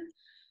coalition.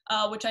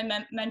 which I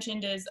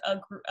mentioned is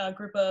a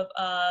group of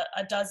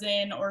a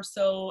dozen or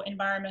so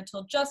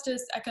environmental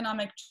justice,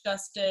 economic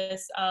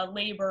justice,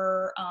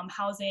 labor,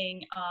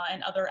 housing,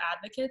 and other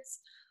advocates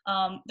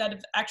that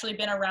have actually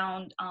been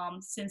around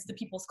since the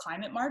People's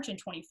Climate March in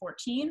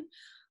 2014.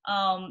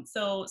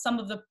 So some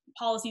of the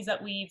policies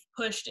that we've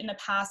pushed in the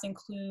past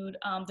include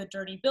the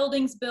Dirty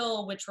Buildings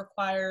Bill, which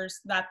requires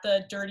that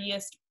the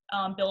dirtiest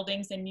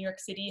buildings in New York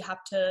City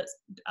have to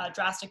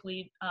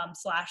drastically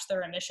slash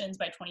their emissions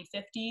by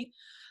 2050.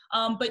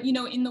 But, you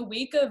know, in the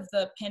wake of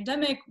the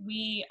pandemic,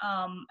 we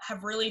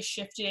have really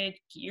shifted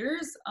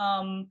gears,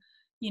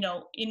 you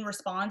know, in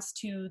response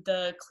to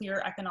the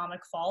clear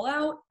economic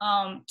fallout,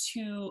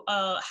 to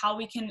how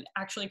we can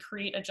actually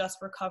create a just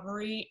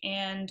recovery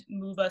and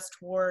move us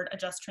toward a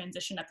just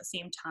transition at the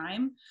same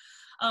time.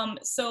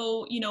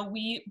 So, you know,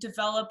 we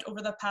developed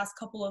over the past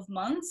couple of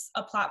months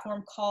a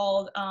platform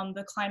called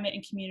the Climate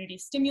and Community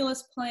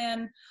Stimulus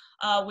Plan,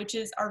 which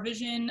is our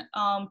vision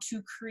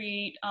to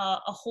create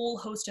a whole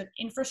host of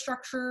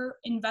infrastructure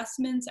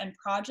investments and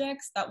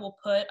projects that will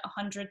put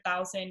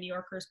 100,000 New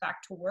Yorkers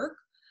back to work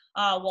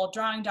while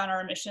drawing down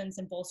our emissions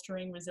and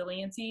bolstering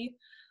resiliency.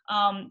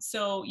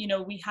 So, you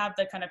know, we have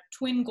the kind of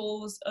twin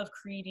goals of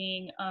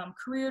creating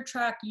career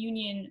track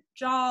union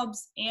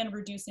jobs and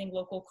reducing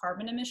local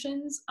carbon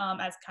emissions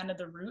as kind of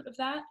the root of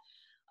that.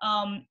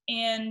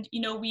 And,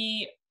 you know,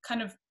 we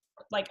kind of,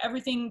 like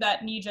everything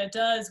that NEJA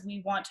does,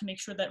 we want to make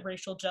sure that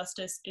racial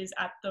justice is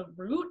at the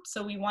root.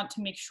 So we want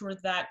to make sure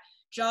that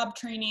job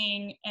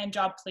training and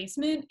job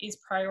placement is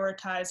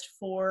prioritized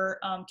for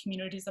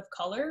communities of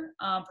color,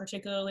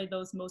 particularly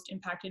those most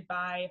impacted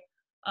by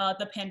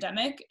the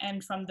pandemic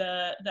and from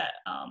the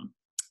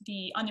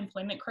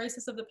unemployment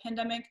crisis of the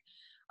pandemic.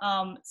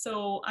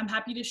 So I'm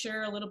happy to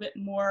share a little bit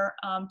more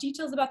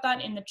details about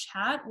that in the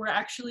chat. We're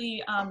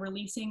actually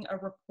releasing a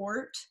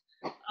report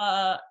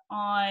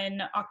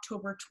on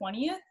October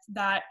 20th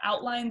that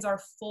outlines our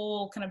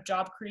full kind of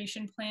job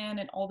creation plan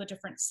and all the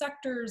different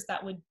sectors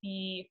that would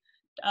be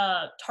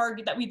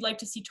that we'd like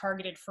to see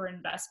targeted for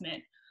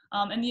investment.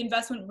 And the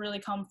investment really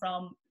come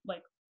from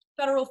like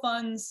federal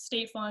funds,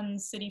 state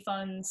funds, city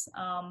funds.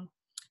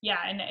 Yeah,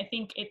 and I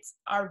think it's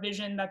our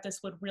vision that this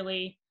would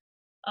really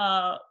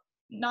not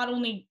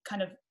only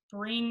kind of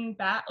bring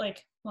back,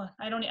 like, well,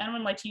 I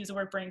don't like to use the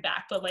word bring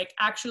back, but like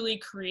actually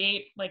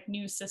create like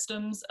new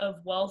systems of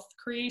wealth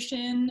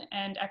creation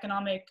and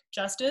economic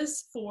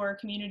justice for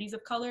communities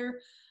of color,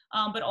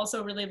 but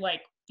also really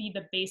like be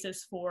the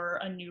basis for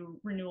a new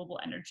renewable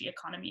energy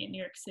economy in New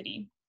York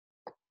City.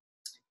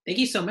 Thank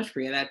you so much,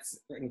 Priya. That's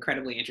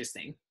incredibly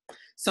interesting.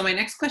 So my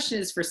next question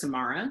is for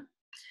Samara.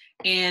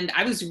 And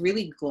I was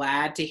really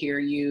glad to hear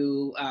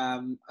you,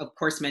 of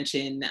course,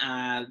 mention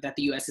that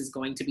the US is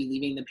going to be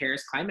leaving the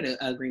Paris Climate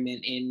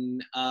Agreement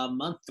in a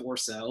month or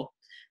so.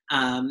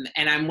 And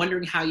I'm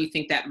wondering how you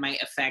think that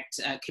might affect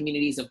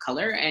communities of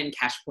color and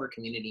cash poor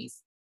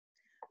communities.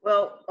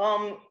 Well,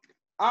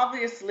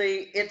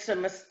 obviously, it's a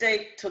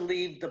mistake to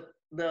leave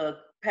the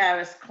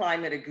Paris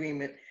Climate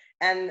Agreement.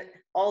 And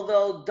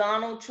although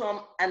Donald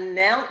Trump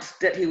announced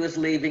that he was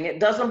leaving, it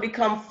doesn't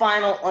become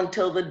final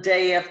until the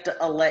day after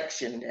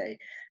Election Day,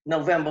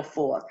 November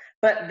 4th.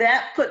 But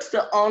that puts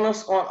the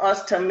onus on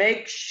us to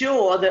make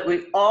sure that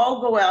we all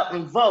go out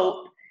and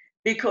vote,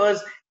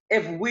 because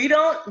if we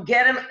don't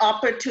get an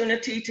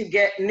opportunity to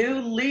get new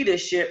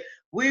leadership,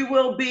 we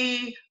will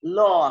be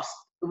lost.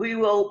 We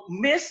will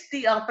miss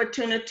the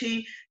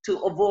opportunity to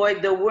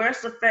avoid the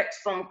worst effects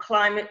from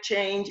climate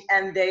change,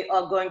 and they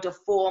are going to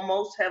fall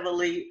most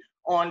heavily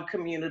on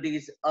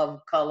communities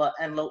of color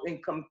and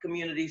low-income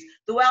communities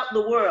throughout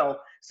the world.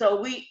 So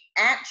we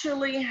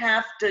actually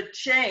have to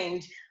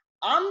change.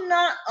 I'm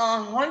not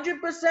 100%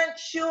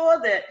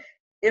 sure that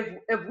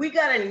if we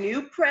got a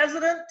new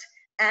president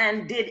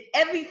and did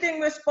everything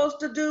we're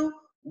supposed to do,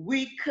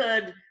 we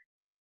could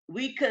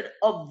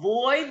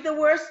avoid the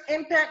worst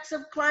impacts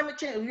of climate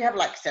change. We have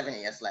like 7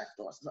 years left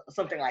or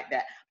something like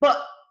that.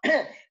 But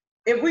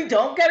if we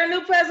don't get a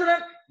new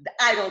president,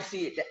 I don't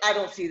see it. I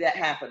don't see that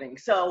happening.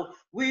 So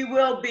we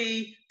will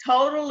be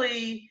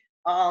totally,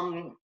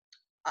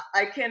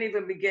 I can't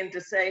even begin to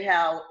say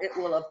how it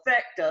will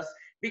affect us,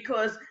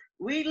 because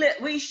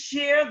we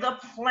share the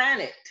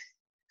planet.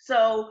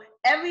 So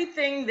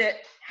everything that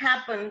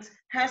happens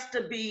has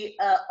to be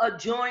a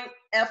joint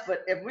effort.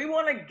 If we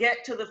want to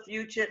get to the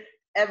future,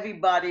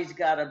 everybody's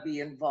got to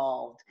be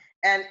involved.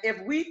 And if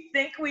we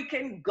think we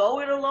can go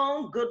it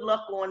alone, good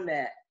luck on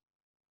that.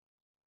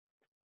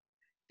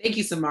 Thank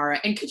you, Samara.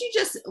 And could you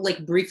just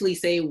like briefly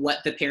say what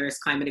the Paris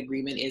Climate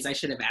Agreement is? I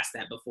should have asked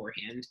that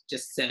beforehand,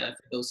 just for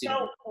those who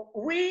don't.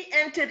 We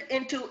entered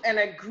into an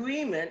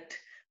agreement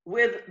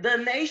with the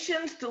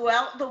nations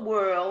throughout the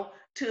world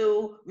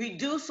to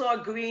reduce our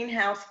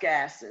greenhouse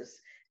gases.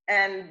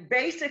 And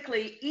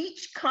basically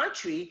each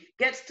country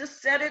gets to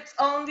set its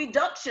own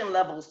reduction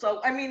level.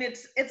 So, I mean,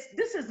 this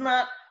is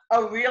not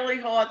a really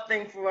hard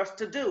thing for us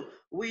to do.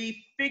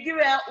 We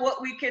figure out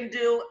what we can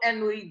do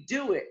and we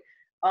do it.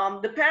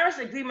 The Paris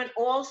Agreement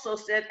also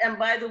said, and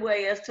by the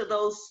way, as to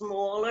those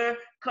smaller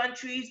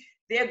countries,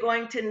 they're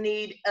going to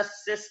need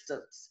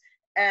assistance.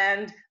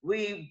 And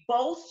we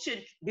both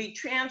should be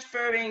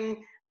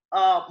transferring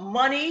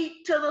money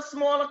to the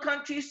smaller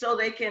countries so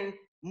they can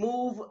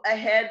move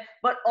ahead,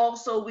 but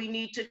also we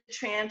need to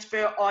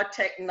transfer our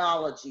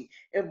technology.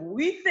 If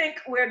we think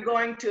we're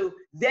going to,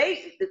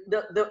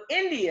 the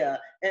India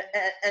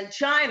and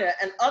China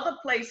and other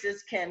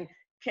places can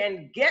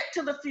get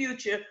to the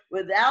future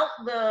without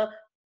the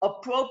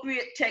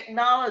appropriate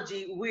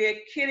technology, we're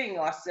kidding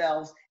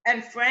ourselves.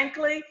 And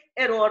frankly,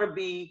 it ought to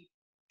be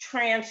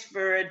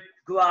transferred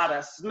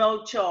gratis,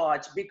 no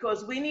charge,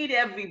 because we need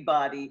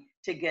everybody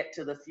to get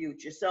to the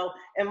future. So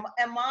in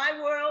my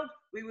world,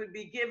 we would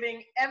be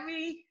giving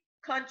every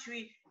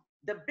country,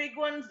 the big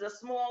ones, the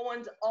small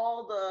ones,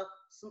 all the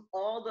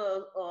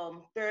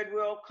third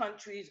world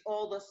countries,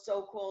 all the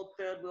so-called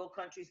third world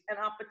countries, an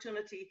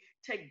opportunity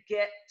to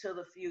get to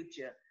the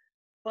future.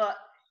 But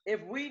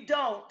if we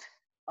don't,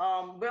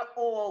 we're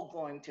all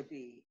going to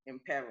be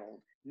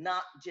imperiled,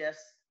 not just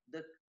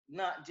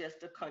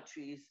the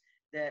countries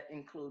that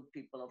include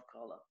people of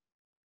color.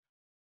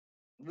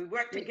 We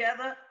work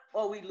together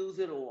or we lose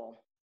it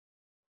all.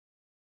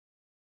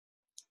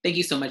 Thank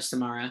you so much,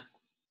 Samara.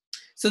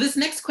 So this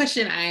next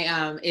question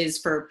is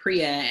for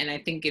Priya, and I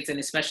think it's an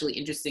especially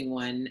interesting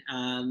one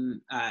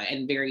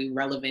and very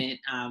relevant,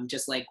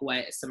 just like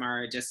what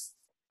Samara just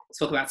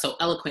spoke about so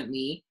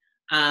eloquently.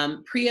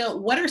 Priya,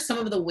 what are some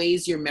of the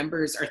ways your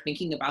members are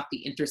thinking about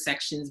the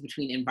intersections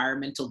between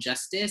environmental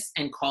justice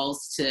and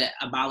calls to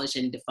abolish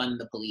and defund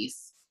the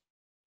police?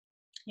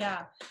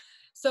 Yeah.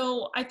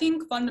 So I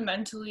think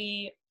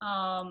fundamentally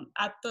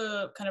at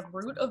the kind of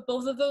root of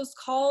both of those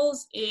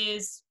calls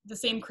is the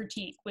same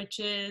critique, which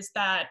is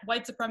that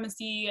white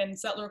supremacy and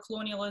settler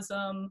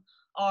colonialism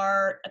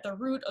are at the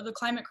root of the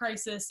climate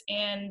crisis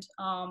and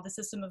the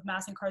system of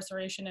mass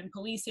incarceration and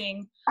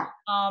policing,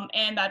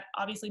 and that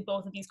obviously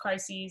both of these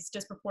crises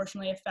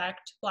disproportionately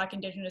affect Black,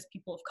 Indigenous,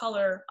 people of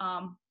color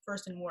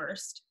first and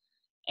worst.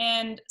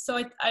 And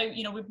so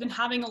we've been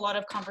having a lot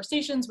of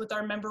conversations with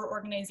our member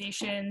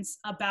organizations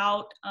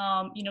about,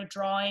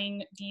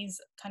 drawing these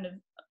kind of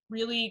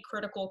really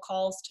critical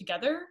calls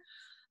together.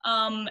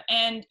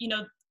 And,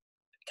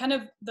 kind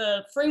of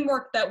the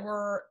framework that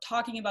we're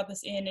talking about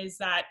this in is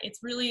that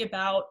it's really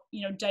about,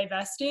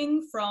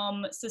 divesting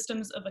from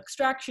systems of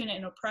extraction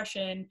and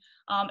oppression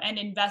and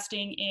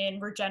investing in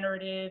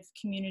regenerative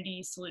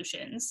community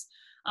solutions.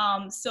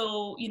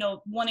 So,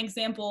 one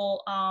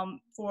example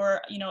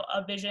for,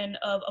 a vision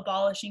of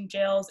abolishing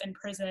jails and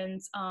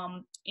prisons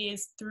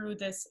is through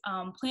this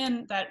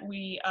plan that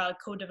we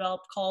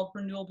co-developed called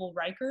Renewable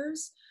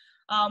Rikers,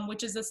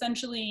 which is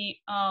essentially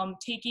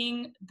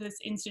taking this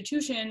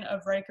institution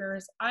of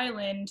Rikers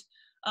Island,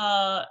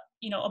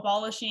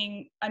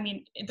 abolishing,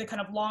 the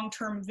kind of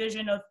long-term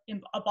vision of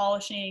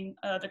abolishing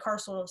the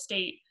carceral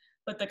state,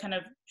 but the kind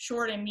of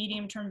short and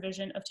medium-term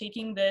vision of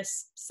taking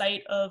this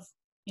site of,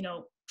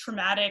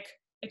 traumatic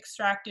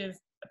extractive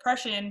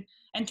oppression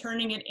and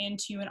turning it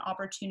into an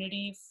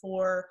opportunity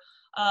for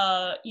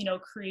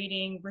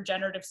creating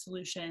regenerative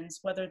solutions,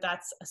 whether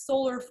that's a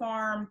solar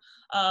farm,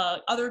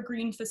 other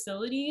green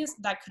facilities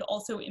that could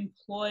also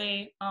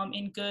employ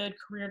in good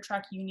career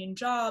track union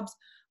jobs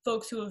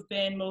folks who have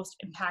been most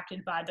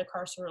impacted by the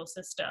carceral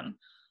system.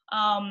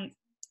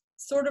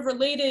 Sort of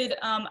related,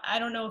 I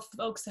don't know if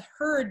folks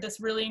heard this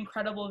really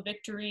incredible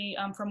victory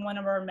from one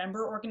of our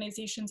member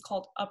organizations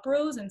called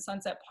Uprose in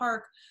Sunset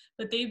Park,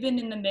 but they've been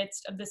in the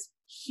midst of this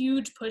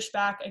huge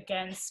pushback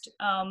against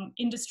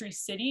Industry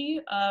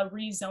City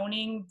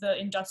rezoning the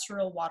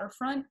industrial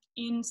waterfront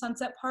in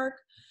Sunset Park.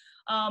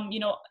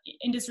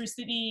 Industry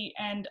City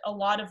and a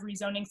lot of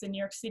rezonings in New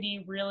York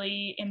City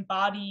really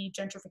embody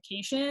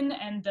gentrification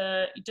and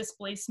the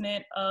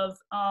displacement of,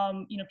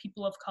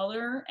 people of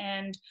color,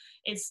 and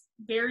it's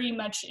very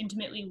much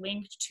intimately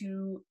linked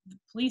to the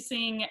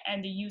policing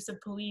and the use of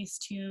police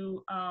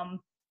to,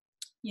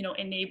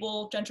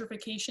 enable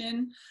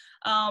gentrification.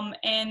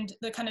 And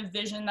the kind of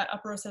vision that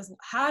Uprose has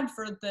had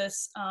for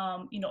this,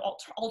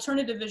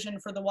 alternative vision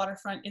for the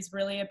waterfront is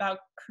really about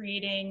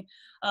creating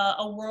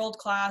a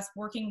world-class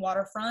working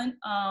waterfront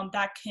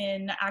that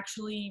can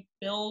actually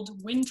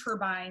build wind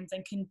turbines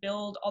and can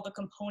build all the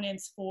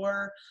components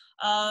for,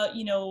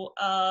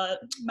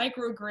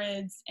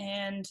 microgrids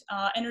and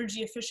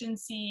energy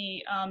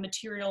efficiency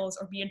materials,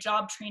 or be a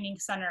job training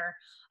center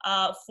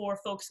for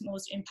folks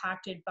most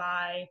impacted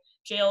by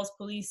jails,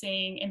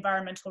 policing,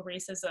 environmental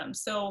racism.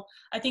 So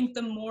I think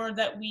the more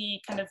that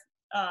we kind of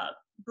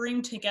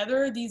bring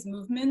together these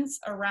movements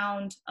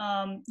around,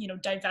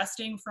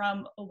 divesting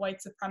from a white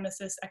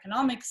supremacist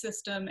economic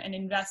system and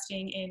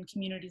investing in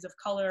communities of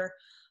color,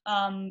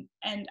 and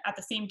at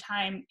the same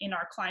time in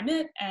our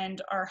climate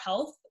and our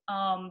health,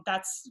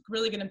 that's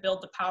really going to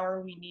build the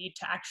power we need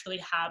to actually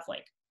have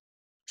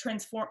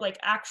transform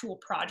actual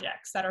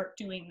projects that are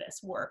doing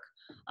this work.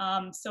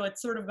 So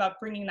it's sort of about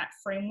bringing that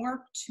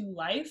framework to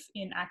life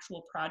in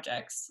actual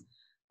projects.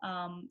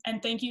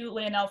 And thank you,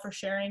 Leonel, for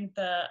sharing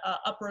the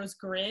Uprose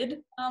Grid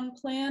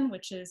plan,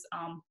 which is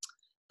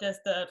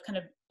the kind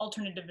of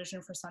alternative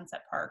vision for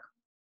Sunset Park.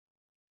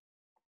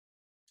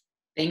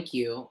 Thank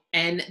you.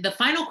 And the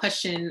final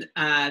question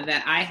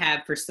that I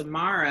have for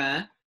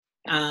Samara,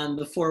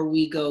 before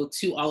we go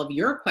to all of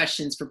your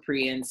questions for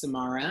Priya and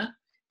Samara,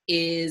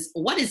 is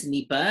what is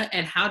NEPA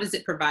and how does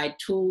it provide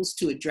tools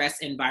to address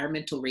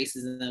environmental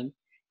racism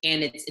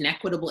and its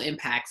inequitable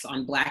impacts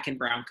on Black and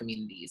Brown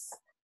communities?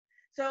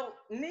 So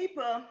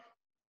NEPA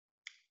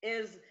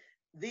is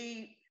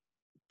the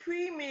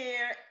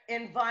premier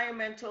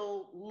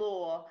environmental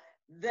law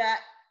that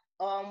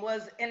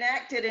was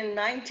enacted in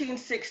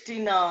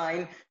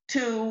 1969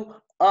 to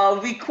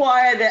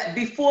require that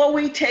before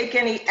we take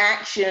any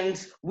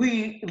actions,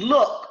 we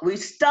look, we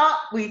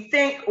stop, we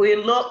think, we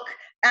look,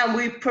 and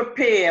we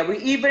prepare, we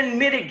even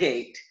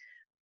mitigate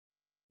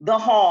the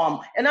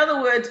harm. In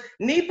other words,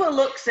 NEPA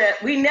looks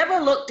at, we never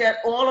looked at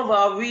all of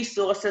our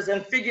resources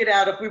and figured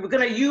out if we were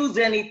going to use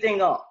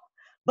anything up.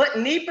 But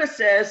NEPA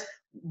says,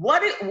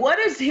 what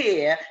is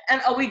here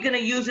and are we going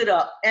to use it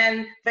up?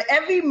 And for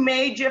every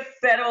major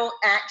federal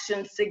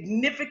action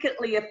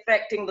significantly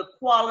affecting the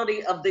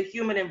quality of the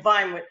human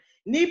environment,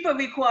 NEPA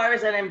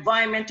requires an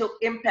environmental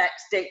impact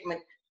statement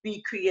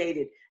be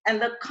created.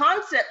 And the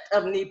concept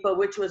of NEPA,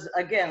 which was,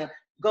 again,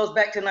 goes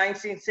back to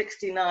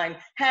 1969,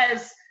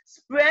 has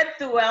spread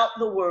throughout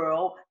the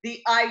world.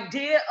 The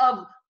idea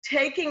of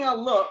taking a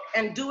look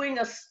and doing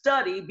a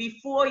study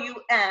before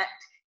you act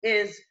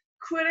is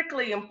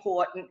critically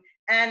important.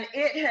 And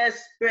it has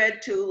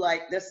spread to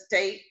like the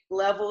state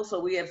level. So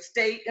we have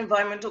state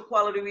environmental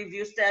quality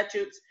review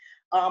statutes.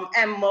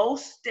 And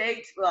most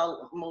states,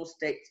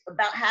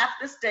 about half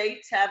the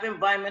states have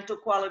environmental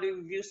quality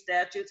review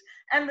statutes.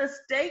 And the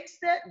states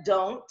that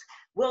don't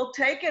will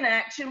take an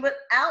action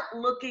without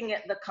looking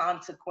at the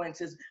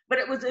consequences. But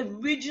it was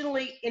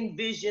originally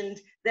envisioned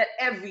that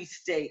every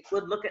state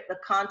would look at the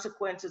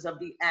consequences of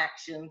the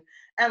action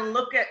and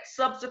look at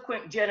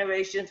subsequent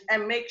generations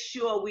and make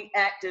sure we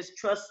act as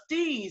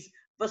trustees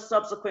for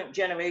subsequent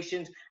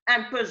generations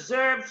and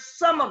preserve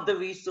some of the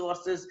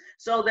resources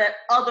so that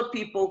other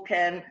people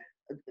can,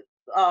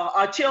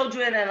 our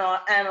children and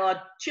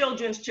our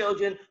children's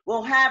children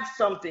will have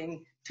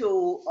something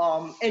to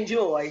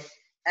enjoy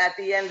at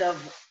the end of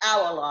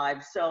our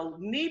lives. So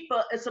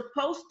NEPA is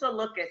supposed to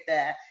look at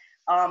that.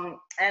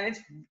 And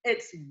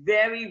it's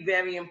very,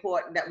 very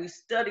important that we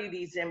study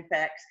these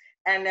impacts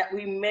and that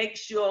we make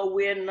sure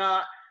we're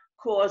not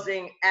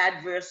causing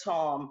adverse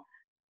harm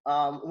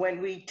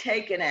when we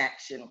take an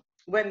action,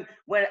 when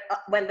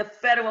the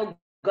federal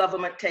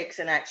government takes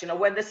an action, or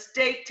when the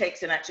state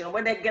takes an action, or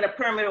when they get a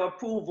permit or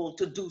approval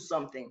to do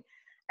something.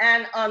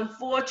 And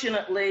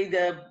unfortunately,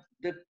 the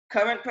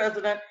current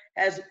president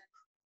has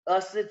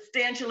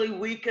substantially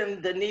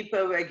weakened the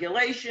NEPA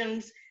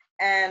regulations,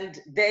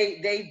 and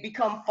they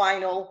become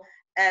final.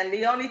 And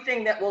the only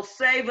thing that will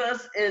save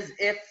us is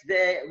if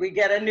we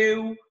get a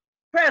new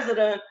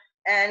president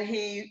and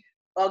he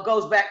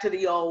goes back to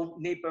the old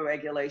NEPA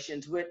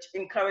regulations, which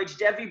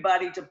encouraged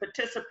everybody to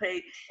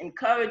participate,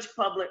 encourage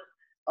public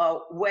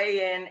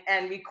weigh in,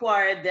 and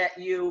required that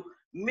you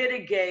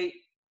mitigate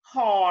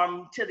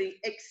harm to the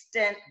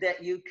extent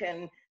that you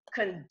can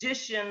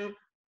condition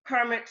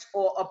permits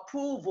or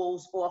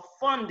approvals or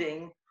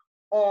funding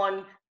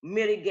on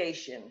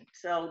mitigation.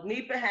 So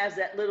NEPA has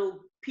that little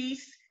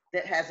piece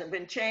that hasn't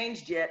been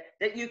changed yet,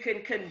 that you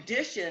can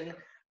condition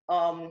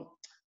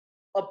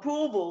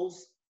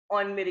approvals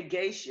on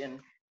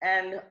mitigation,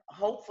 and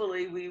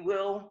hopefully we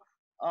will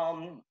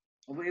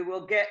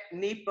get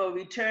NEPA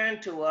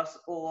returned to us,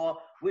 or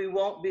we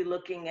won't be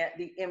looking at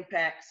the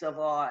impacts of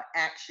our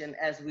action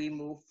as we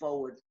move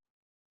forward.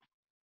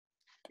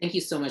 Thank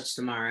you so much,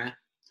 Samara.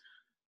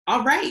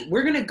 All right,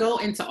 we're gonna go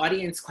into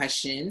audience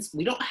questions.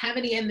 We don't have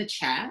any in the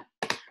chat,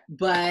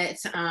 but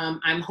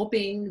I'm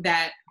hoping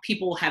that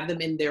people have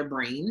them in their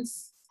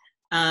brains.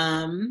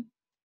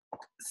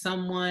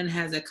 Someone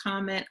has a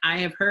comment. I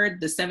have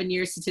heard the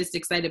 7-year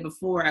statistic cited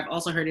before. I've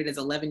also heard it as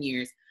 11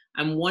 years.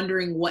 I'm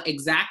wondering what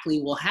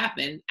exactly will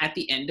happen at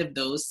the end of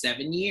those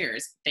 7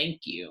 years.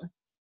 Thank you.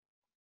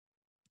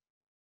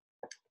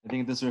 I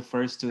think this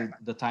refers to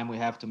the time we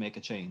have to make a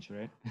change,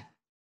 right?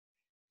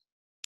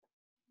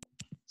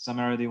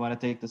 Samara, do you want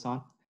to take this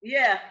on?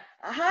 Yeah.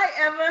 Hi,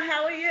 Emma.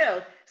 How are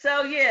you?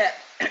 So yeah,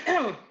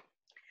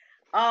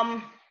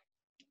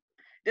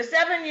 the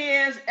 7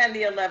 years and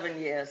the 11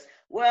 years.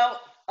 Well,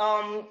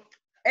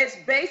 it's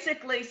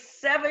basically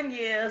 7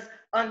 years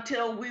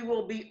until we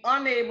will be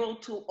unable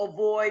to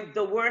avoid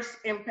the worst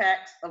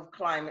impacts of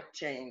climate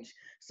change.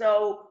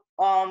 So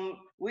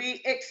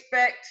we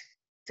expect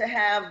to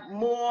have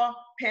more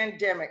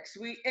pandemics.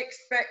 We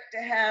expect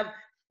to have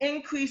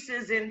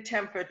increases in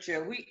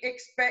temperature. We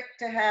expect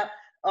to have,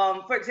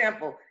 for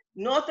example,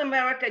 North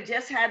America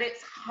just had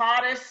its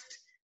hottest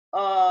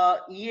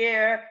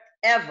year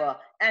ever,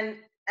 and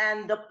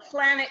the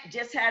planet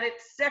just had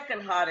its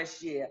second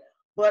hottest year.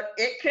 But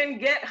it can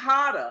get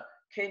hotter.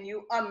 Can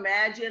you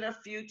imagine a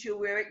future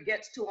where it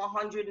gets to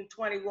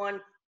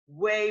 121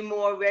 way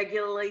more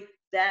regularly?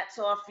 That's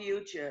our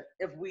future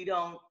if we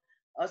don't.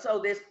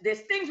 So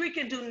there's things we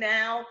can do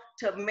now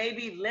to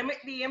maybe limit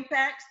the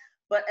impacts,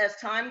 But as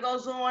time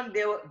goes on,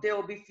 there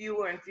will be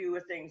fewer and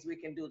fewer things we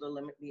can do to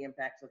limit the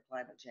impacts of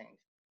climate change.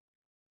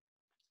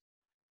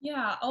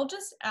 Yeah, I'll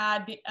just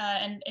add,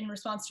 and in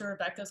response to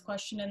Rebecca's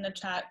question in the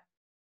chat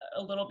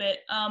a little bit.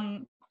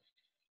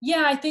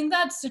 Yeah, I think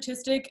that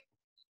statistic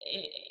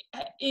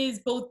is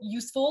both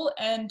useful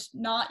and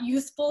not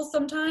useful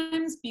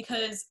sometimes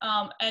because,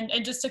 and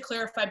just to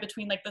clarify,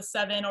 between like the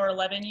 7 or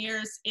 11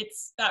 years,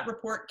 that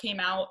report came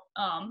out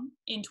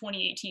in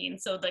 2018,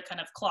 so the kind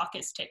of clock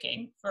is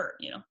ticking, for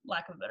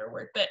lack of a better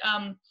word. But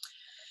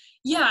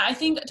yeah, I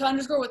think to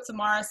underscore what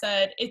Samara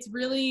said, it's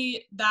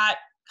really that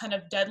kind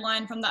of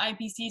deadline from the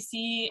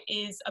IPCC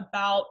is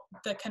about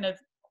the kind of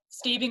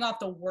staving off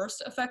the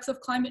worst effects of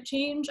climate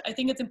change. I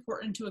think it's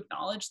important to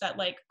acknowledge that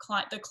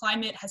the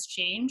climate has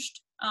changed.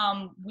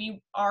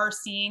 We are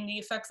seeing the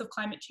effects of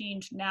climate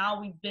change now.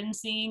 We've been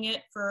seeing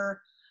it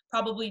for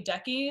probably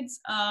decades.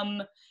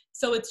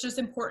 So it's just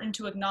important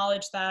to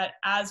acknowledge that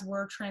as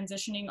we're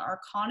transitioning our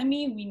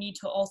economy, we need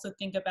to also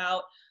think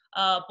about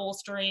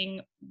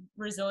bolstering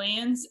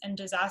resilience and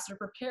disaster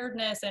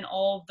preparedness and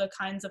all of the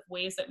kinds of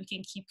ways that we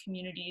can keep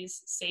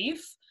communities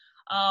safe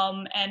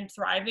and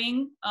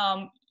thriving,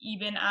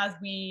 even as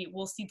we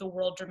will see the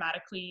world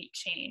dramatically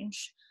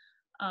change.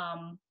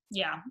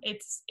 Yeah,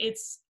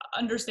 it's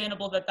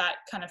understandable that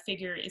kind of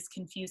figure is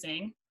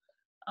confusing.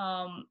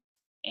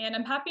 And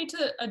I'm happy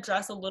to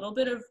address a little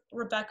bit of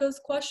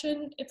Rebecca's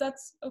question, if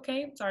that's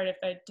okay. Sorry if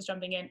I'm just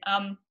jumping in,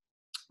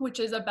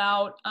 which is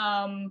about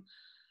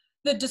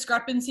the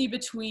discrepancy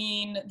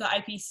between the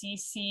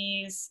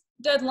IPCC's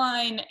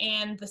deadline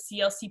and the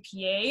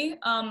CLCPA.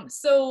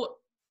 So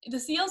the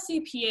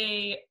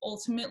CLCPA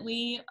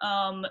ultimately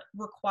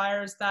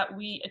requires that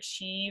we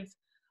achieve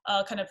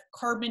a kind of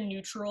carbon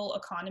neutral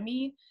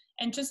economy.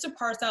 And just to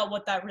parse out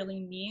what that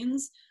really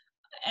means,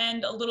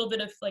 and a little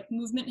bit of like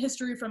movement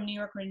history from New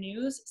York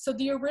Renews. So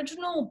the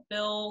original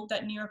bill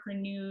that New York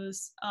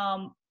Renews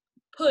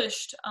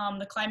pushed,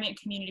 the Climate and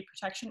Community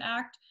Protection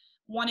Act,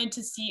 wanted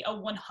to see a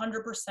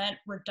 100%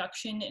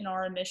 reduction in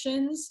our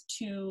emissions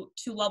to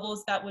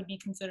levels that would be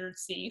considered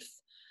safe.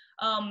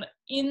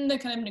 In the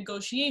kind of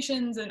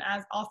negotiations, and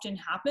as often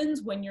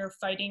happens when you're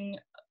fighting,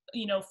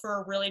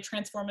 for really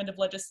transformative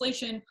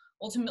legislation,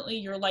 ultimately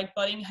you're like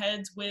butting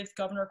heads with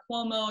Governor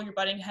Cuomo, you're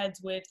butting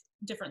heads with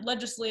different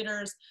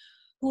legislators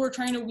who are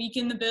trying to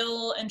weaken the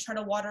bill and try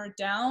to water it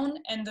down.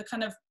 And the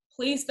kind of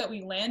place that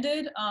we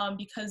landed,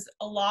 because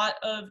a lot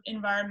of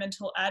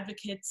environmental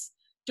advocates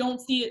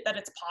don't see it that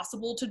it's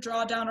possible to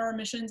draw down our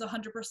emissions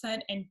 100%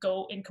 and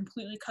go and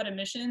completely cut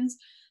emissions,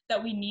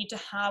 that we need to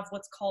have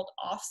what's called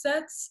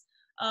offsets,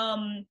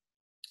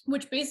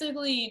 which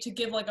basically, to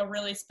give like a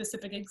really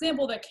specific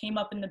example that came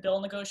up in the bill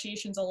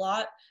negotiations a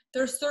lot,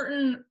 there's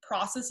certain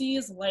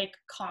processes like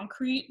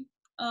concrete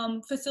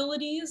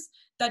facilities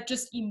that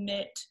just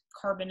emit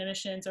carbon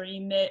emissions or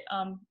emit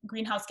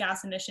greenhouse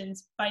gas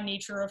emissions by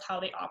nature of how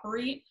they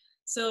operate.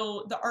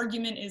 So the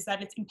argument is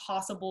that it's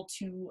impossible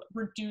to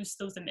reduce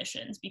those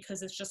emissions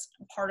because it's just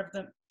part of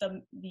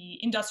the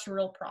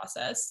industrial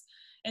process.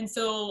 And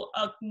so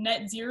a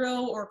net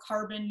zero or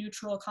carbon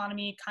neutral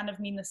economy kind of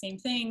mean the same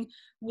thing,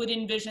 would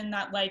envision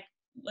that, like,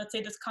 let's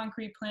say this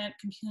concrete plant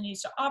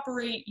continues to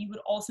operate, you would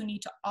also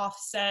need to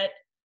offset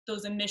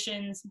those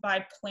emissions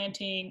by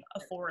planting a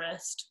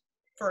forest,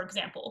 for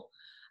example.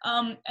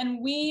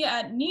 And we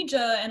at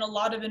NEJA and a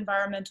lot of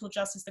environmental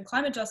justice and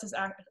climate justice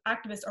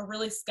activists are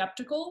really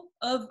skeptical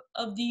of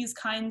these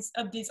kinds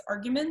of these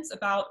arguments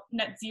about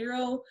net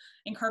zero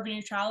and carbon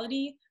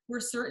neutrality. We're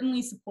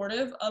certainly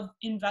supportive of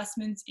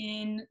investments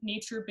in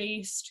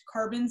nature-based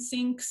carbon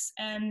sinks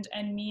and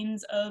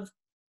means of,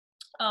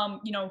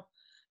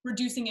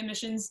 reducing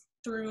emissions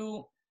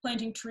through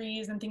planting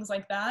trees and things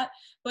like that.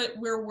 But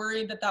we're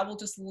worried that that will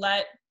just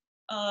let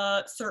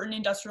certain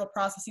industrial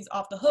processes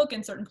off the hook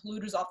and certain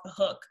polluters off the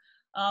hook.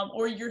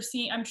 Or you're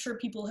seeing, I'm sure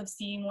people have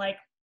seen, like,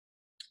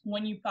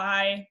 when you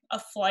buy a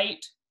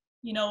flight,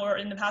 or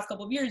in the past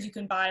couple of years, you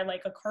can buy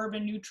like a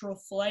carbon neutral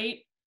flight,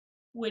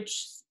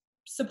 which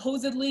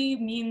supposedly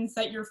means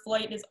that your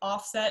flight is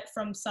offset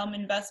from some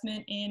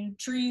investment in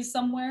trees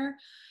somewhere.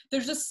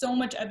 There's just so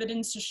much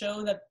evidence to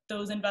show that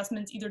those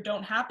investments either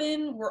don't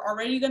happen, were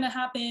already going to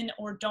happen,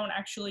 or don't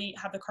actually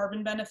have the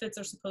carbon benefits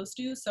they're supposed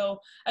to. So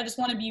I just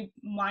want to be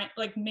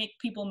make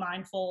people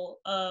mindful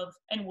of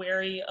and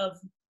wary of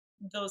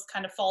those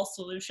kind of false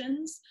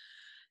solutions.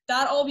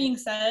 That all being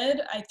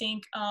said, I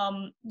think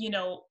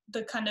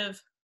the kind of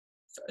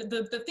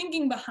the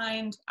thinking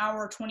behind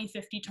our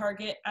 2050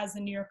 target as the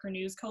New York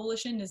Renews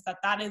Coalition is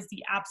that is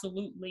the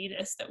absolute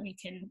latest that we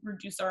can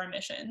reduce our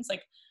emissions.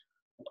 Like,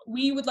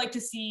 we would like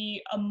to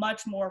see a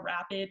much more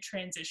rapid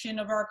transition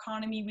of our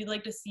economy. We'd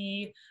like to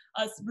see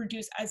us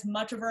reduce as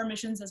much of our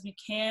emissions as we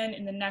can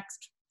in the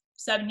next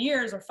 7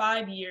 years or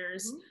 5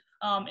 years,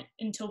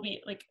 until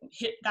we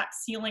hit that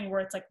ceiling where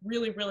it's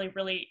really, really,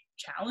 really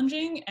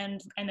challenging, and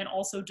then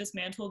also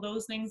dismantle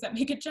those things that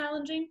make it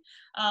challenging.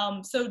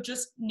 So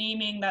just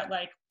naming that,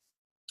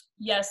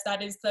 yes,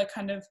 that is the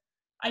kind of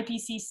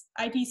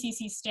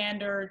IPCC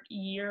standard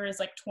year is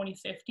like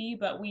 2050,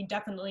 but we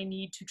definitely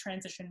need to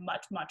transition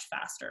much, much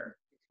faster.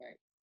 Right.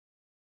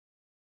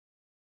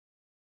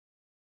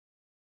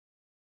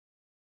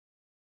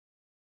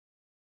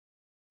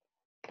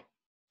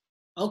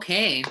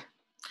 Okay.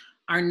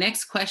 Our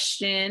next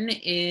question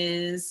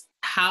is,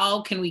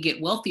 how can we get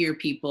wealthier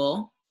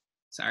people?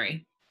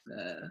 Sorry.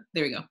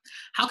 There we go.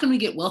 How can we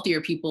get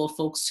wealthier people,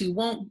 folks who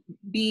won't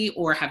be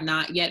or have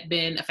not yet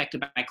been affected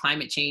by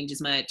climate change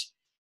as much,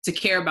 to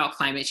care about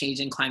climate change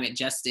and climate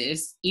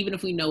justice? Even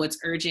if we know it's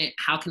urgent,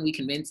 how can we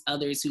convince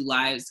others whose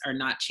lives are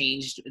not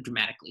changed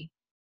dramatically?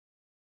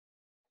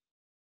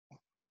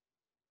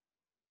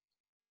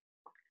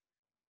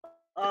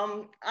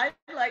 I'd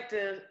like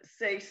to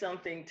say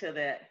something to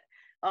that.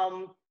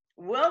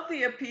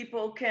 Wealthier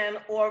people can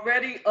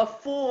already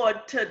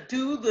afford to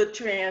do the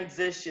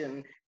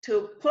transition,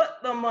 to put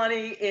the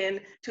money in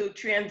to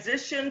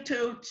transition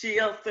to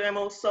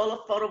geothermal, solar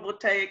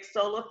photovoltaic,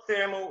 solar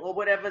thermal, or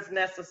whatever's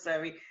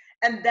necessary.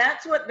 And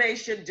that's what they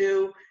should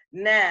do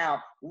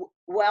now.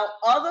 While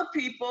other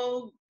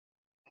people,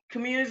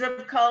 communities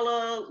of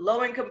color,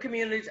 low-income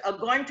communities are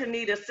going to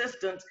need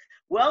assistance,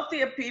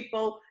 wealthier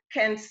people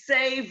can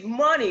save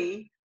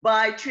money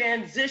by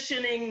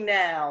transitioning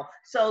now.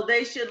 So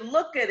they should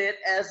look at it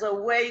as a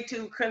way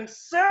to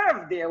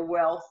conserve their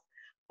wealth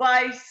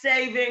by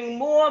saving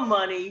more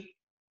money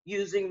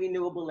using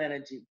renewable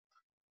energy.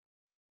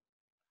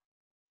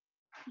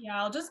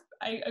 Yeah,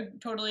 I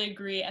totally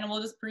agree. And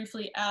we'll just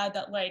briefly add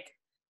that, like,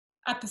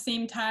 at the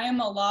same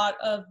time, a lot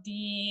of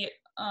the,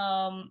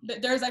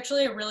 there's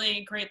actually a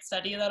really great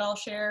study that I'll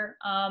share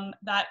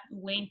that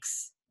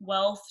links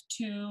wealth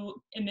to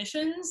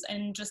emissions,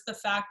 and just the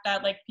fact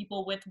that, like,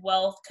 people with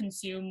wealth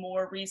consume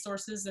more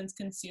resources and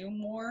consume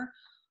more.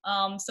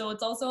 So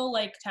it's also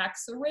like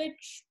tax the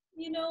rich,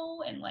 you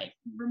know, and like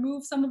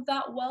remove some of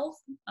that wealth.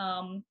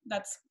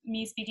 That's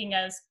me speaking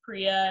as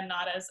Priya and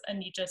not as a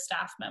NEJA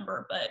staff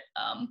member, but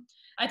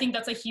I think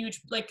that's a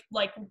huge,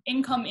 like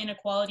income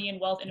inequality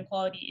and wealth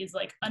inequality is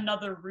like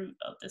another root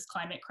of this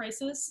climate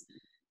crisis.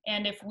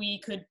 And if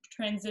we could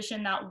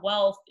transition that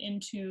wealth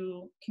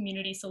into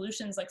community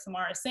solutions, like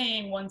Samara is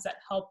saying, ones that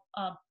help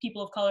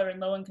people of color and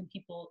low-income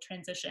people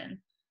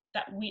transition,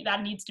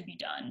 that needs to be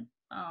done.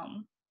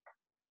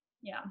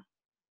 Yeah.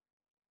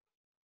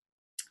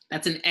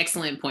 That's an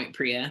excellent point,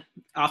 Priya.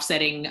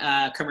 Offsetting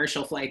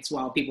commercial flights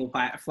while people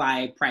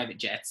fly private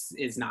jets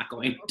is not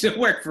going to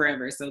work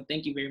forever. So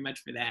thank you very much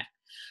for that.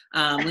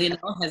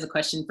 Lionel has a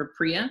question for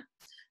Priya.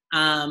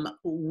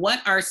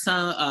 What are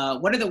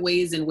the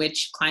ways in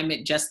which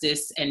climate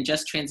justice and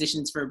just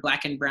transitions for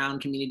Black and Brown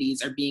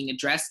communities are being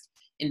addressed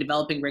in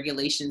developing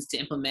regulations to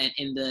implement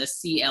in the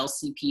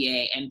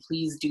CLCPA? And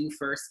please do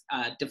first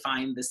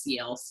define the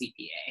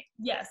CLCPA.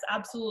 Yes,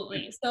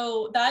 absolutely.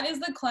 So that is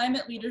the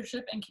Climate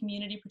Leadership and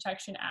Community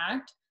Protection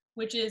Act,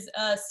 which is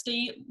a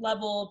state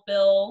level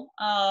bill,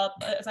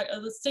 it's like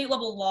a state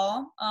level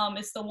law.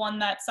 It's the one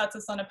that sets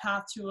us on a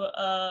path to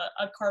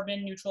a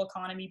carbon neutral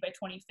economy by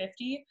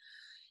 2050.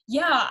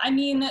 Yeah, I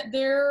mean,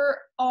 there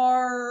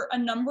are a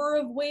number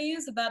of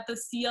ways that the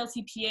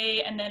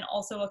CLCPA and then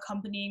also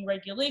accompanying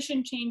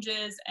regulation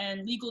changes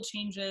and legal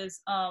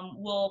changes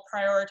will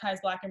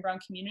prioritize Black and Brown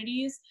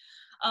communities.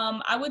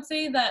 I would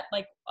say that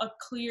like a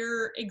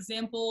clear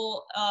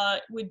example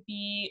would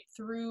be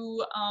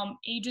through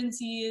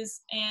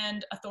agencies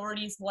and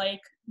authorities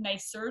like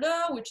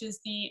NYSERDA, which is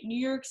the New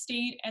York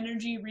State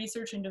Energy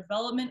Research and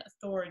Development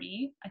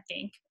Authority. I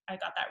think I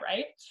got that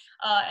right.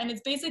 And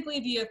it's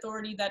basically the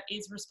authority that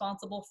is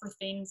responsible for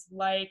things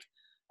like,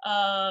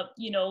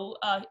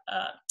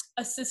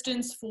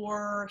 assistance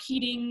for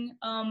heating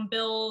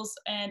bills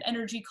and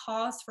energy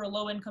costs for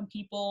low-income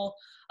people,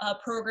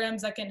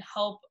 programs that can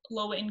help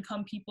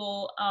low-income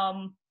people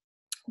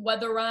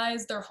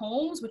weatherize their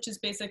homes, which is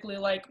basically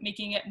like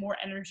making it more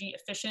energy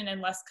efficient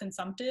and less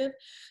consumptive.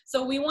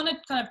 So we want to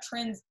kind of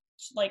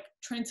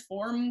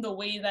transform the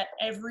way that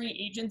every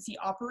agency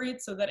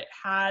operates so that it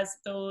has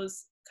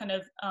those kind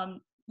of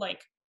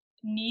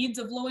needs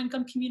of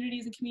low-income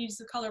communities and communities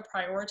of color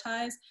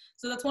prioritized.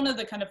 So that's one of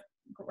the kind of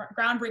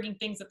groundbreaking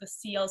things that the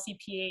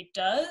CLCPA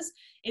does,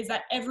 is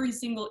that every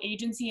single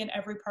agency in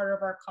every part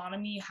of our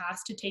economy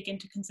has to take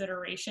into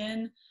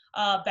consideration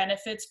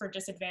benefits for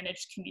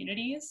disadvantaged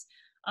communities.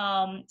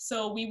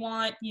 So we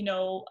want,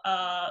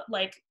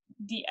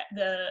 the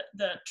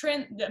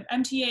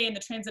MTA and the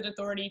Transit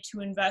Authority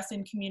to invest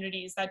in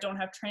communities that don't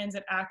have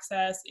transit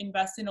access,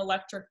 invest in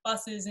electric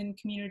buses in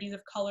communities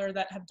of color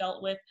that have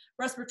dealt with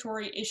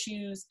respiratory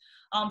issues.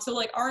 So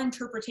like our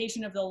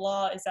interpretation of the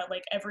law is that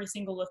like every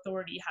single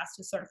authority has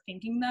to start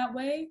thinking that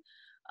way.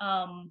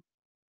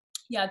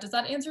 Yeah, does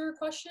that answer your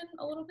question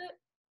a little bit?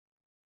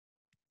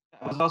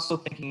 I was also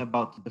thinking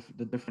about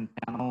the different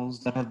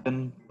panels that have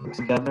been put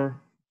together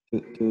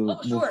to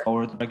move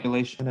forward the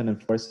regulation and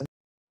enforce it.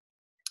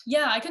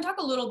 Yeah, I can talk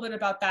a little bit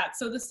about that.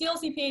 So the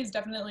CLCPA is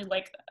definitely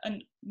like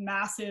a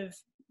massive,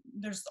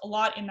 there's a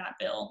lot in that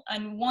bill.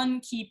 And one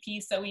key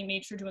piece that we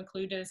made sure to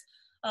include is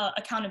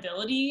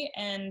accountability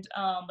and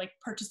like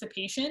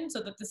participation,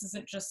 so that this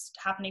isn't just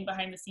happening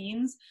behind the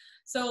scenes.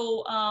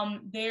 So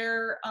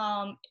there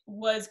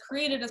was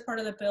created as part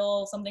of the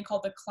bill something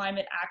called the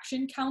Climate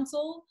Action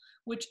Council,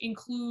 which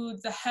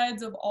includes the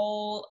heads of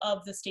all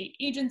of the state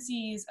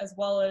agencies, as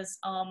well as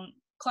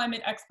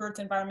climate experts,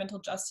 environmental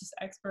justice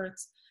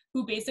experts,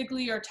 who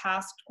basically are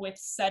tasked with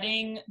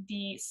setting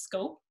the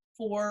scope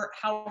for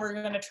how we're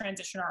going to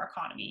transition our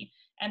economy.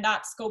 And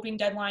that scoping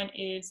deadline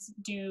is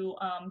due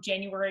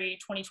January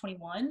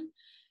 2021.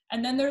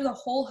 And then there's a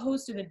whole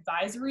host of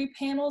advisory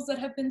panels that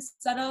have been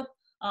set up.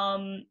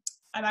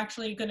 I'm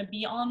actually going to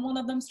be on one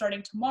of them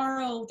starting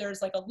tomorrow.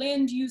 There's like a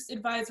land use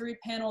advisory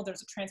panel,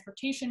 there's a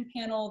transportation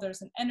panel,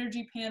 there's an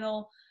energy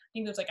panel, I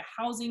think there's like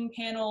a housing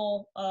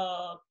panel,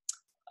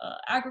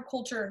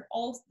 agriculture,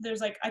 there's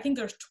like, I think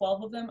there's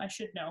 12 of them, I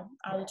should know,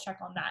 I will check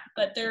on that.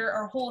 But there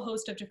are a whole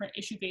host of different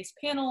issue-based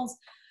panels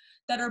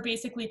that are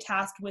basically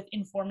tasked with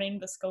informing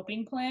the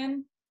scoping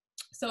plan.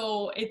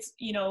 So it's,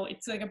 you know,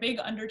 it's like a big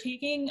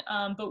undertaking,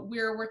 but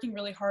we're working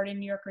really hard in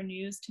New Yorker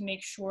News to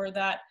make sure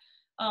that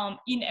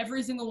in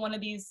every single one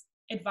of these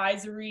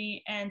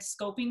advisory and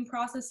scoping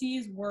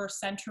processes, we're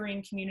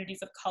centering communities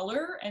of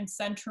color and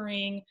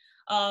centering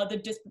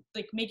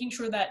making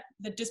sure that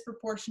the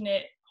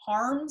disproportionate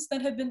harms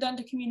that have been done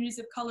to communities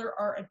of color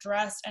are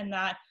addressed, and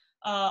that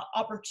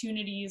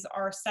opportunities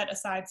are set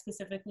aside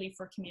specifically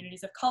for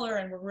communities of color,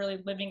 and we're really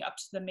living up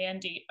to the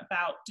mandate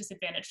about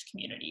disadvantaged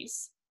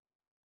communities.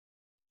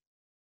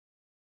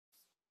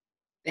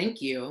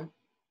 Thank you.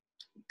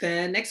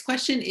 The next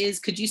question is,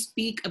 could you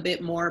speak a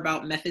bit more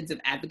about methods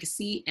of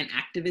advocacy and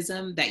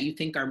activism that you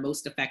think are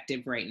most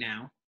effective right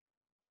now?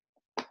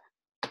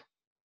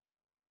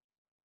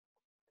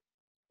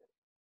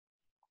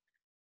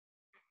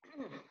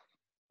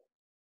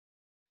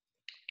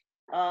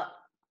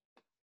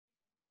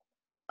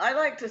 I'd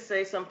like to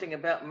say something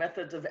about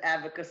methods of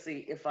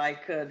advocacy, if I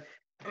could.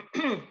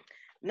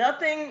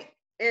 Nothing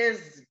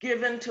is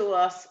given to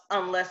us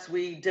unless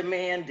we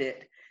demand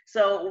it.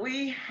 So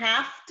we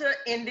have to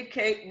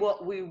indicate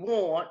what we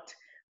want.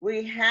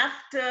 We have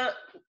to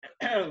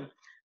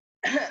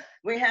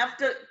we have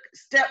to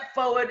step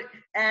forward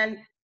and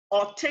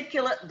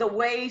articulate the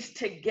ways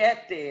to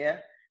get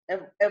there.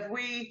 If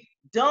we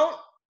don't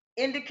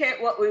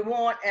indicate what we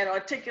want and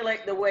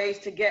articulate the ways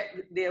to get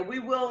there, we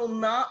will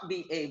not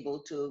be able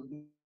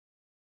to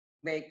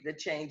make the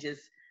changes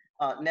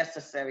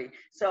necessary.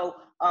 So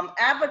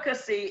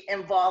advocacy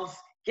involves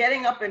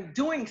getting up and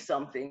doing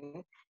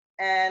something,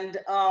 and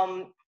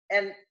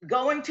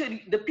going to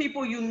the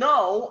people you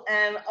know,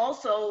 and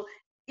also,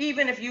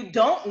 even if you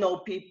don't know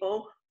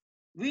people,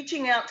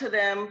 reaching out to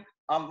them,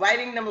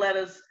 writing them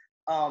letters,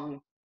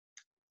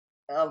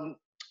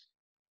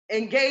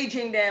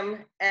 engaging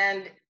them,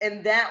 and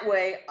in that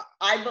way,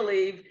 I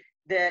believe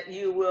that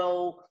you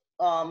will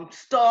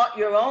start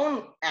your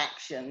own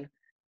action.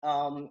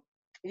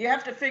 You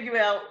have to figure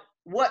out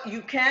what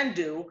you can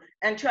do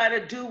and try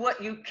to do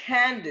what you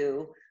can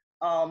do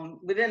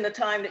within the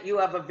time that you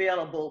have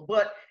available.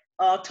 But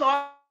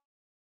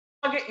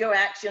target your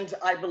actions,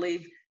 I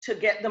believe, to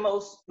get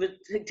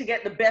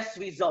the best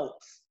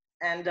results.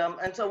 And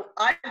so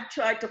I've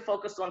tried to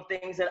focus on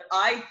things that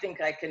I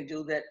think I can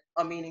do that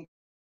are meaningful.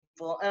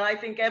 And I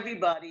think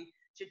everybody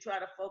should try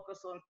to focus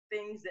on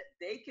things that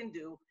they can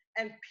do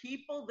and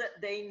people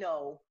that they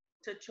know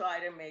to try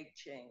to make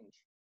change.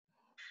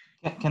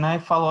 Can I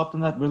follow up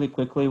on that really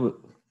quickly with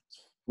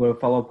a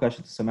follow-up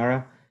question to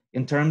Samara?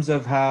 In terms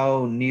of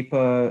how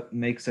NEPA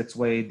makes its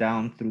way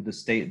down through the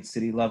state and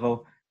city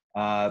level,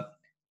 I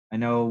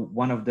know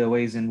one of the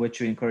ways in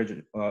which you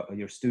encourage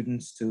your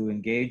students to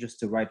engage is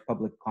to write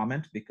public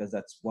comment, because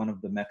that's one of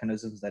the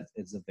mechanisms that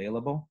is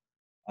available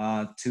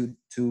to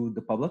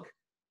the public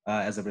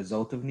as a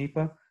result of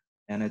NEPA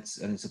and its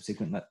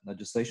subsequent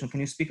legislation. Can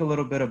you speak a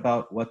little bit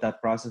about what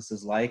that process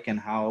is like, and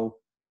how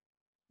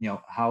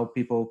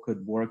people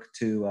could work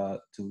to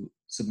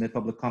submit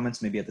public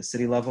comments, maybe at the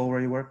city level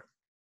where you work?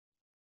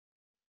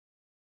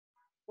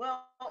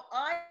 Well,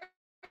 I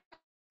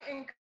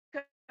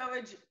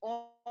encourage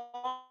all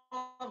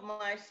of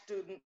my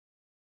students,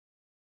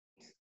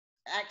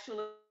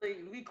 actually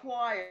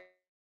require.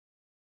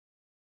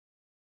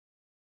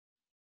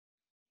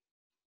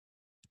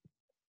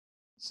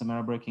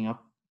 Samara breaking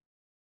up.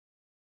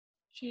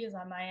 She is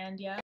on my end,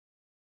 yeah.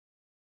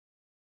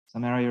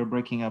 Samara, you're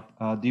breaking up.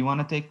 Do you want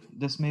to take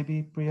this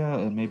maybe, Priya,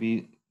 and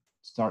maybe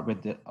start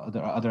with the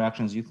other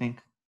actions you think?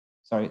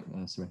 Sorry.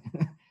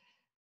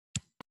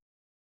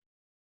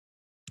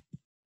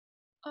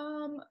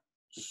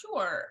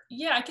 Sure.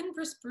 Yeah, I can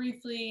just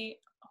briefly,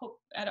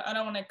 I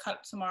don't want to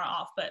cut Samara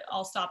off, but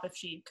I'll stop if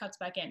she cuts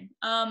back in.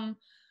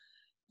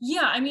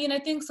 Yeah, I mean, I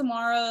think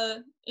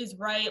Samara is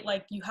right.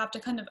 Like, you have to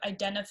kind of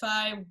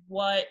identify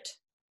what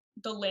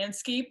the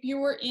landscape you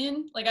were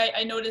in. Like,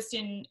 I noticed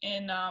in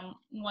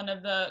one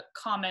of the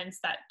comments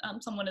that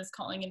someone is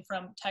calling in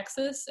from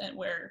Texas, and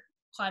where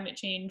climate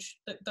change,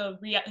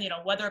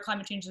 whether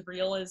climate change is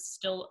real is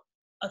still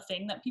a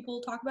thing that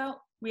people talk about.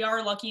 We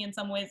are lucky in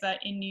some ways that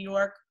in New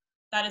York,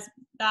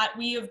 that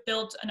we have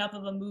built enough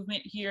of a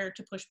movement here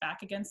to push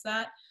back against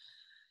that.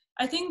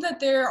 I think that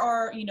there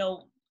are, you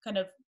know, kind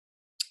of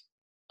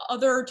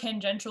other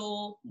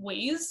tangential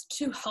ways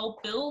to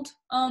help build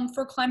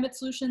for climate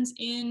solutions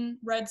in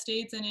red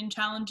states and in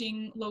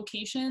challenging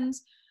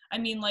locations. I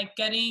mean, like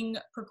getting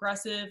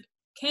progressive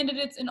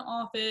candidates in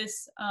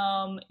office,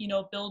 you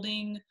know,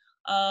 building,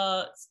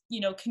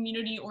 you know,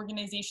 community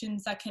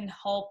organizations that can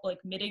help like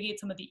mitigate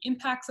some of the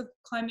impacts of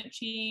climate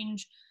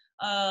change,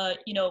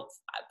 you know,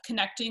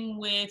 connecting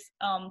with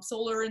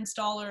solar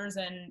installers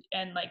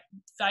and like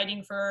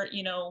fighting for,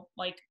 you know,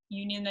 like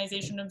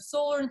unionization of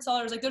solar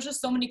installers. Like there's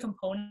just so many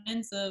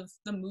components of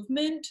the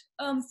movement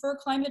for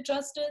climate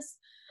justice.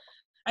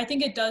 I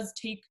think it does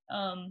take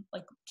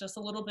like just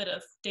a little bit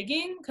of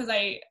digging, because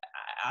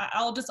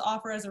I'll just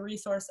offer as a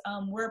resource,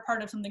 we're a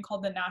part of something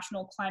called the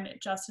National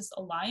Climate Justice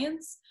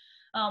Alliance,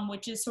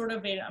 which is sort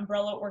of an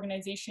umbrella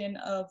organization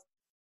of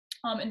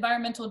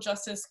environmental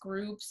justice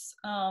groups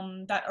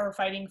that are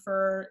fighting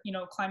for, you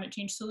know, climate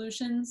change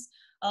solutions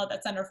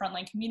that center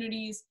frontline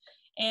communities.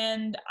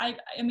 And I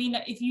mean,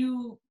 if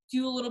you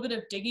do a little bit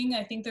of digging,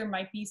 I think there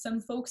might be some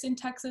folks in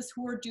Texas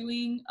who are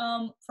doing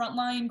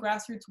frontline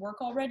grassroots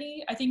work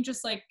already. I think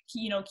just like,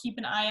 you know, keep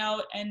an eye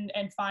out and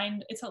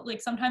find, it's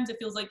like sometimes it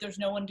feels like there's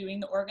no one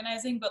doing the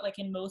organizing, but like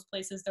in most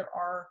places there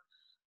are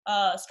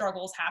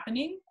struggles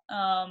happening.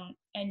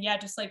 And yeah,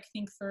 just like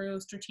think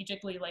through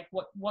strategically like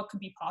what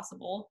could be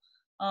possible.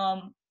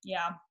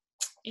 Yeah,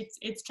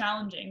 it's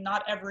challenging.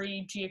 Not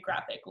every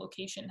geographic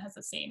location has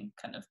the same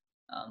kind of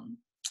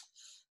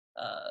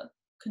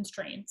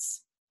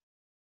constraints.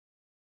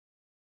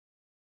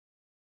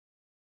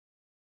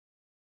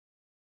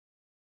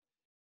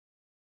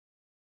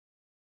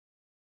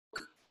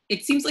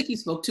 It seems like you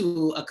spoke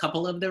to a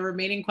couple of the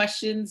remaining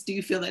questions. Do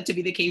you feel that to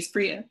be the case,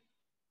 Priya?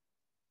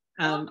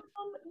 Yeah.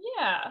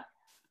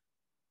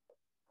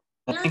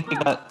 I think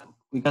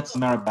we got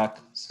Samara back.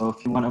 So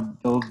if you want to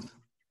build,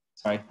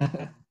 sorry. Go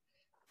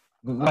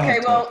okay,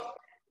 ahead, well,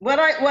 what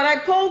I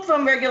pulled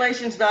from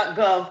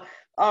regulations.gov,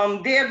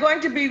 there are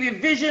going to be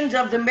revisions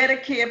of the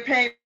Medicare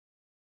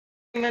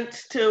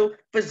payments to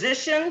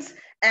physicians,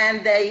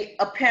 and they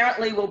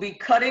apparently will be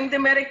cutting the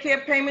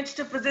Medicare payments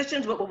to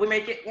physicians, but will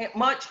make it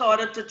much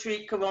harder to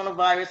treat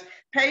coronavirus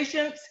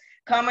patients.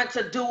 Comments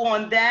are due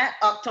on that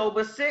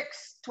October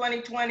 6,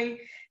 2020.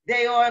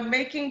 They are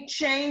making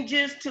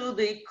changes to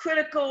the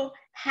critical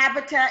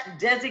habitat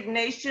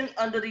designation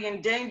under the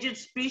Endangered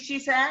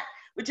Species Act,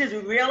 which is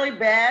really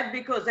bad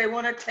because they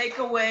want to take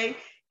away,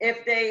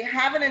 if they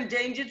have an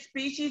endangered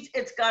species,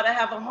 it's got to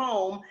have a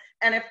home.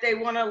 And if they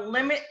want to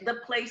limit the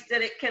place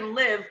that it can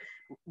live,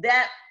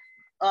 that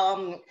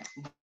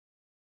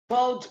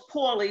bodes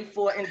poorly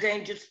for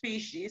endangered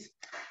species.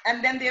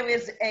 And then there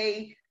is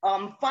a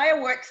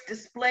fireworks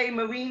display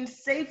marine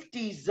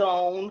safety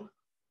zone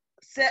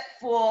set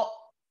for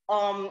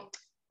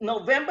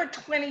November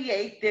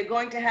 28th. They're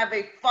going to have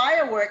a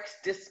fireworks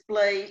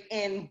display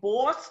in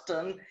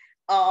Boston,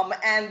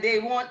 and they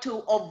want to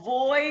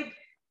avoid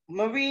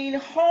marine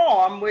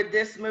harm with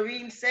this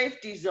marine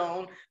safety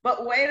zone.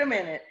 But wait a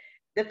minute,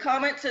 the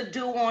comments are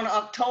due on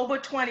October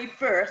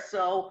 21st,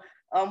 so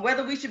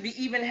whether we should be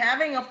even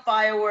having a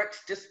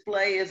fireworks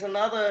display is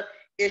another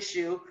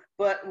issue,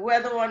 but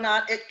whether or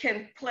not it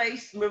can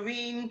place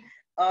marine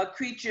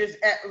creatures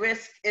at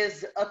risk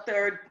is a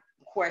third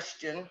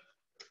question.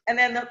 And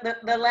then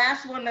the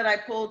last one that I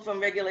pulled from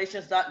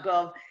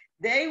regulations.gov,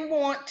 they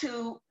want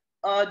to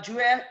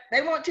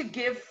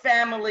give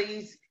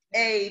families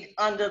aid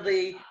under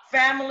the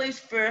Families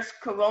First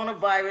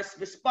Coronavirus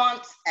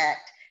Response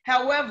Act.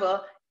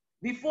 However,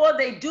 before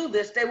they do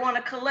this, they want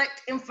to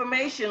collect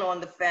information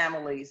on the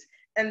families.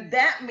 And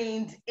that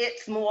means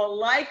it's more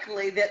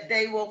likely that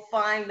they will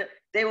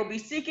be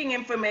seeking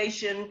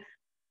information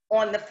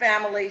on the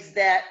families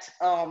that,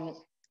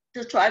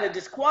 to try to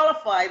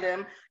disqualify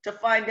them, to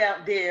find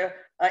out their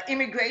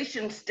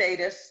immigration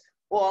status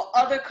or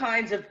other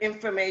kinds of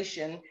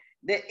information.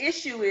 The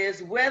issue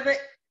is whether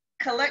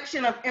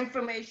collection of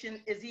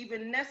information is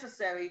even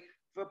necessary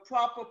for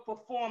proper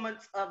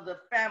performance of the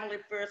Family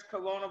First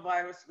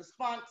Coronavirus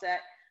Response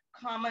Act.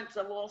 Comments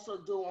are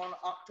also due on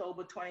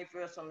October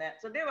 21st on that.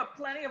 So there are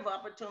plenty of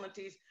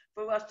opportunities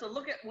for us to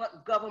look at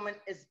what government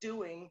is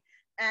doing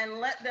and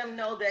let them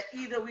know that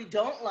either we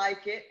don't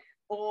like it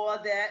or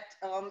that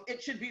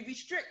it should be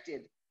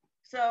restricted.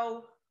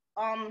 So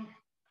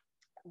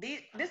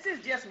this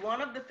is just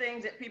one of the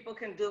things that people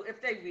can do if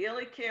they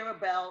really care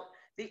about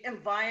the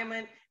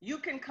environment. You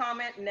can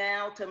comment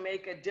now to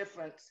make a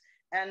difference.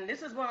 And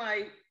this is when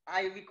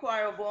I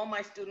require of all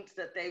my students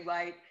that they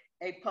write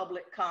a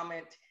public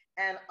comment.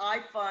 And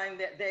I find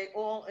that they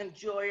all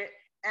enjoy it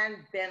and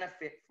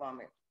benefit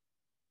from it.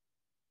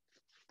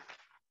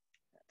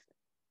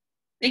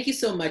 Thank you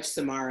so much,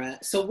 Samara.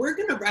 So we're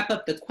going to wrap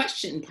up the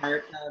question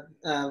part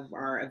of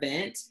our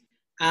event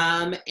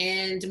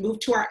and move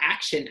to our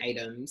action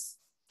items.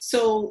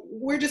 So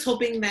we're just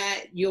hoping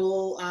that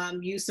you'll,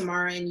 you,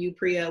 Samara, and you,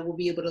 Priya, will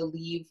be able to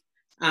leave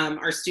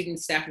our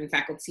students, staff, and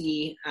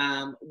faculty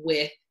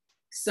with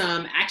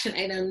some action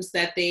items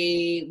that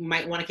they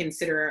might want to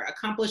consider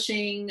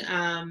accomplishing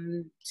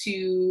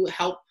to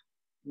help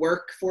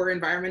work for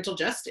environmental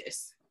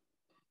justice.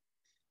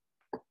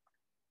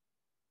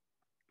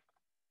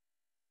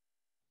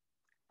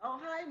 Oh,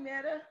 hi,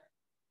 Meta.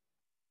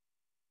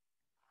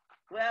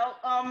 Well,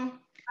 Hi,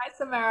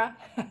 Samara.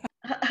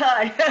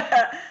 hi.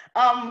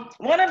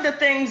 One of the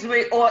things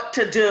we ought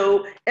to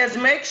do is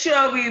make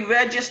sure we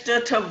register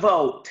to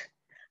vote.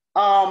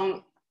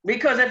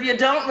 Because if you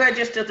don't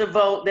register to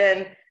vote,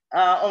 then,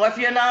 or if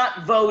you're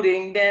not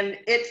voting, then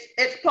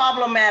it's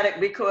problematic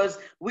because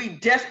we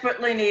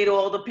desperately need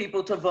all the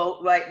people to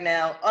vote right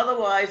now.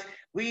 Otherwise,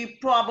 we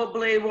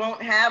probably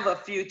won't have a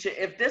future.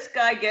 If this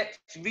guy gets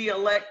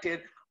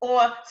reelected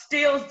or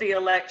steals the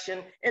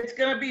election, it's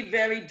going to be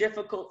very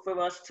difficult for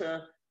us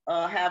to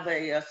have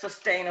a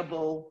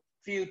sustainable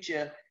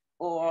future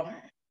or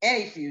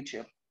any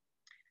future.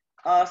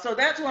 So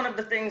that's one of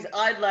the things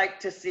I'd like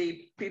to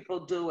see people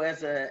do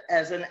as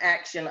an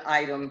action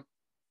item.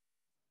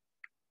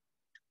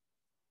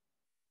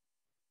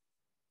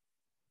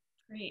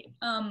 Great.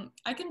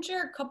 I can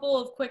share a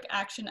couple of quick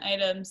action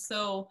items.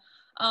 So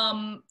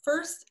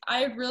first,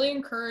 I really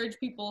encourage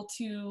people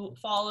to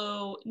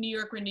follow New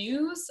York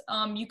Renews.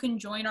 You can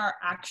join our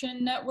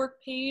Action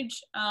Network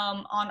page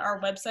on our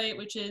website,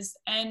 which is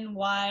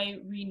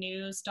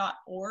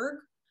nyrenews.org.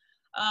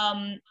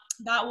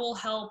 That will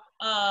help,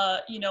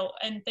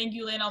 and thank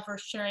you, Lionel, for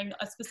sharing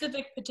a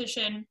specific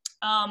petition.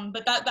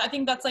 But I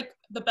think that's like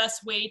the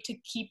best way to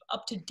keep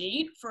up to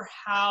date for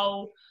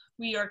how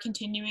we are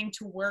continuing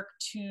to work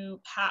to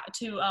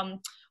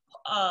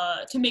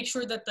make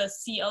sure that the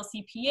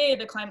CLCPA,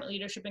 the Climate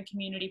Leadership and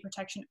Community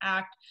Protection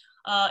Act,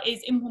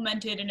 is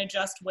implemented in a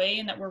just way,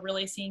 and that we're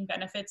really seeing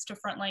benefits to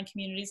frontline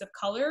communities of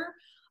color.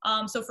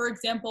 So for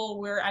example,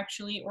 we're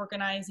actually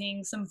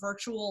organizing some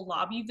virtual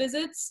lobby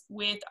visits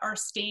with our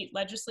state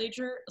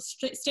legislators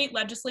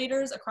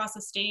across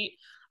the state,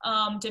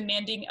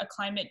 demanding a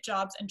climate,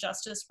 jobs, and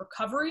justice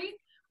recovery,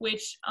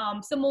 which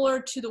similar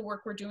to the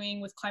work we're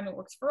doing with Climate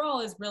Works for All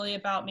is really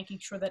about making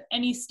sure that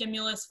any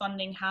stimulus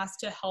funding has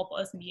to help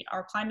us meet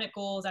our climate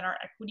goals and our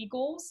equity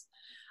goals.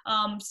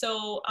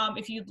 So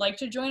if you'd like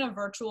to join a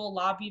virtual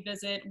lobby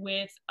visit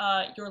with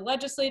your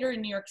legislator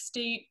in New York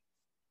State,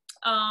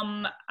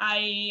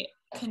 I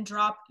can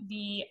drop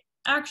the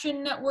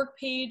Action Network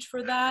page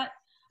for that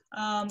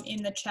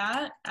in the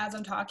chat as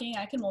I'm talking.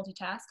 I can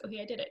multitask.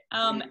 Okay, I did it.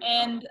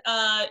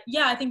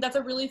 Yeah, I think that's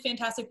a really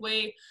fantastic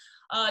way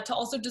to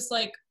also just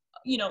like,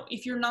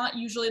 if you're not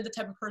usually the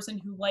type of person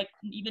who like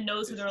even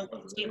knows who their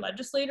state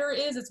legislator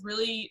is, it's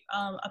really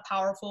a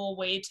powerful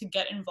way to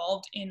get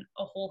involved in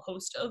a whole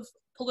host of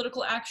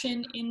political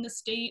action in the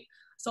state.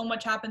 So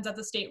much happens at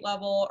the state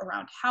level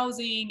around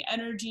housing,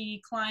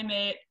 energy,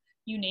 climate,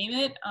 you name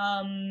it.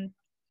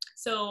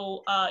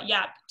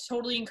 Yeah,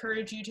 totally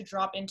encourage you to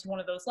drop into one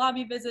of those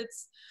lobby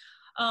visits.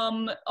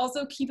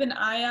 Also keep an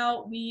eye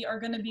out. We are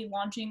going to be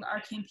launching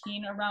our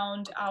campaign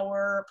around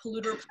our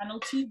polluter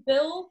penalty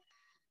bill,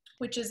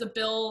 which is a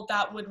bill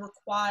that would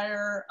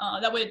require,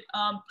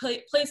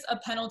 place a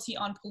penalty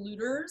on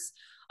polluters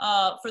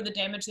for the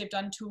damage they've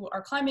done to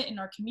our climate and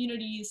our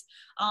communities,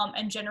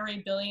 and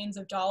generate billions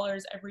of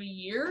dollars every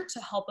year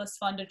to help us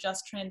fund a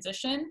just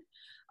transition.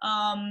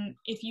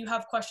 If you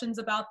have questions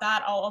about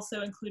that, I'll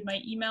also include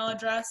my email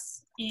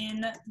address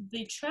in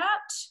the chat.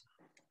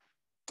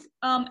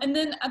 And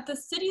then at the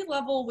city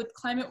level with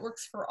Climate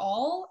Works for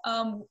All,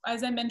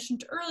 as I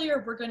mentioned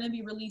earlier, we're going to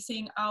be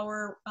releasing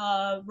our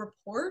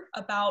report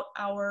about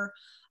our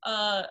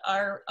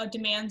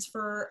demands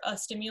for a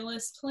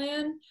stimulus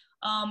plan.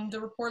 The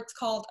report's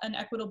called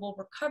Inequitable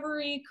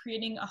Recovery,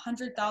 Creating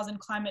 100,000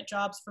 Climate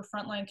Jobs for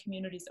Frontline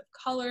Communities of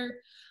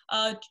Color.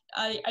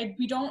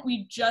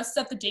 We just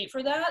set the date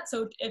for that.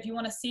 So if you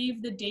want to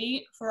save the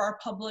date for our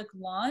public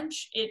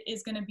launch, it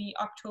is going to be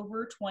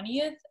October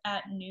 20th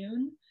at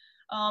noon.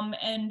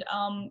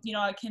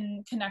 I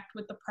can connect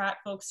with the Pratt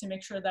folks to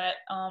make sure that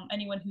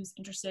anyone who's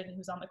interested and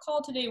who's on the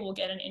call today will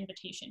get an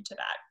invitation to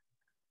that.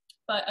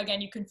 But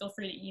again, you can feel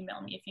free to email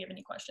me if you have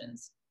any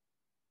questions.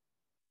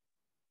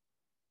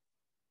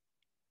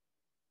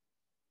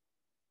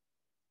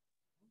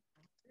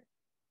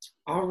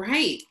 All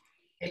right.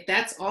 If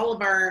that's all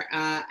of our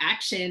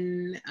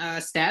action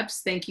steps,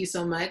 thank you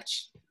so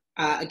much.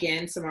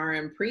 Again, Samara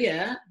and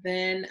Priya,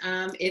 then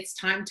it's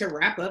time to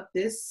wrap up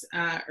this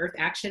Earth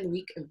Action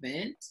Week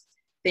event.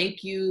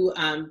 Thank you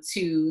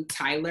to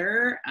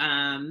Tyler,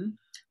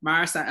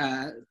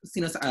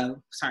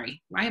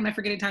 sorry, why am I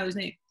forgetting Tyler's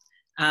name?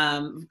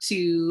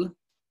 To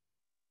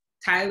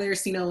Tyler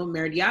Sino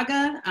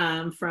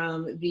Meradiaga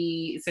from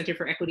the Center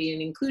for Equity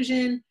and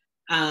Inclusion.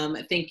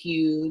 Thank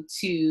you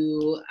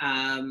to,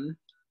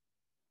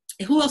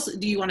 who else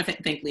do you want to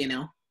thank,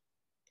 Lionel?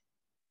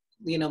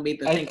 Lionel made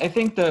the I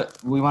think that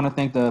we want to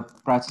thank the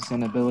Pratt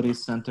Sustainability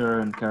Center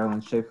and Carolyn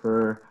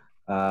Schaefer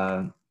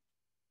and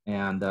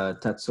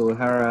Tetsuo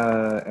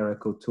Hara,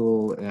 Eric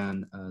O'Toole,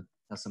 and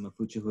Tessa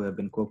Mafuchi, who have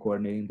been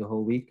co-coordinating the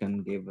whole week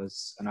and gave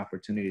us an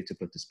opportunity to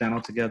put this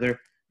panel together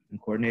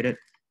and coordinate it.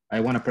 I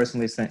want to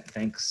personally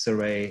thank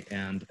Saray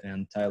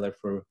and Tyler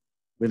for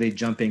really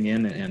jumping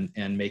in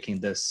and making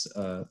this,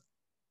 and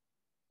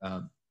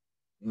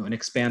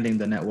expanding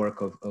the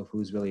network of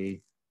who's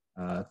really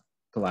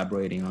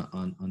collaborating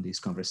on these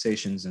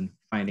conversations and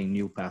finding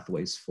new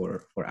pathways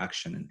for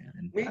action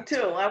and Me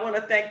too. I want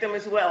to thank them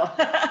as well.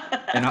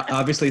 And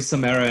obviously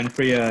Samara and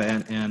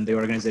Priya and the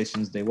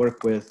organizations they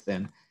work with,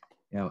 and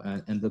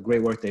and the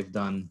great work they've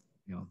done,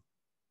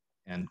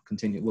 and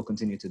will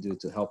continue to do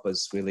to help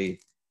us really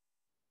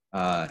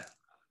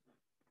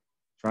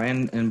try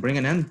and bring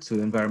an end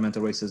to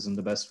environmental racism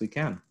the best we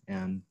can.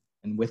 And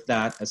with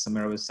that, as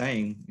Samara was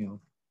saying,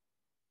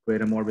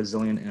 create a more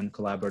resilient and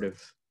collaborative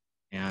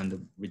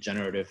and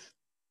regenerative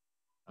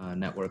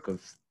network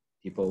of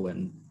people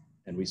and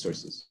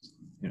resources.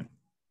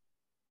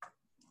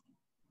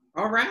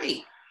 All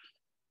right.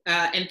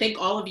 And thank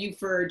all of you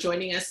for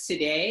joining us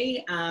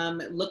today.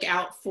 Look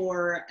out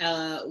for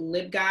a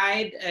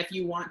LibGuide if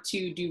you want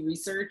to do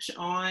research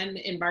on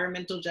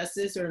environmental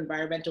justice or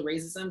environmental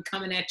racism,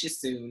 coming at you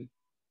soon.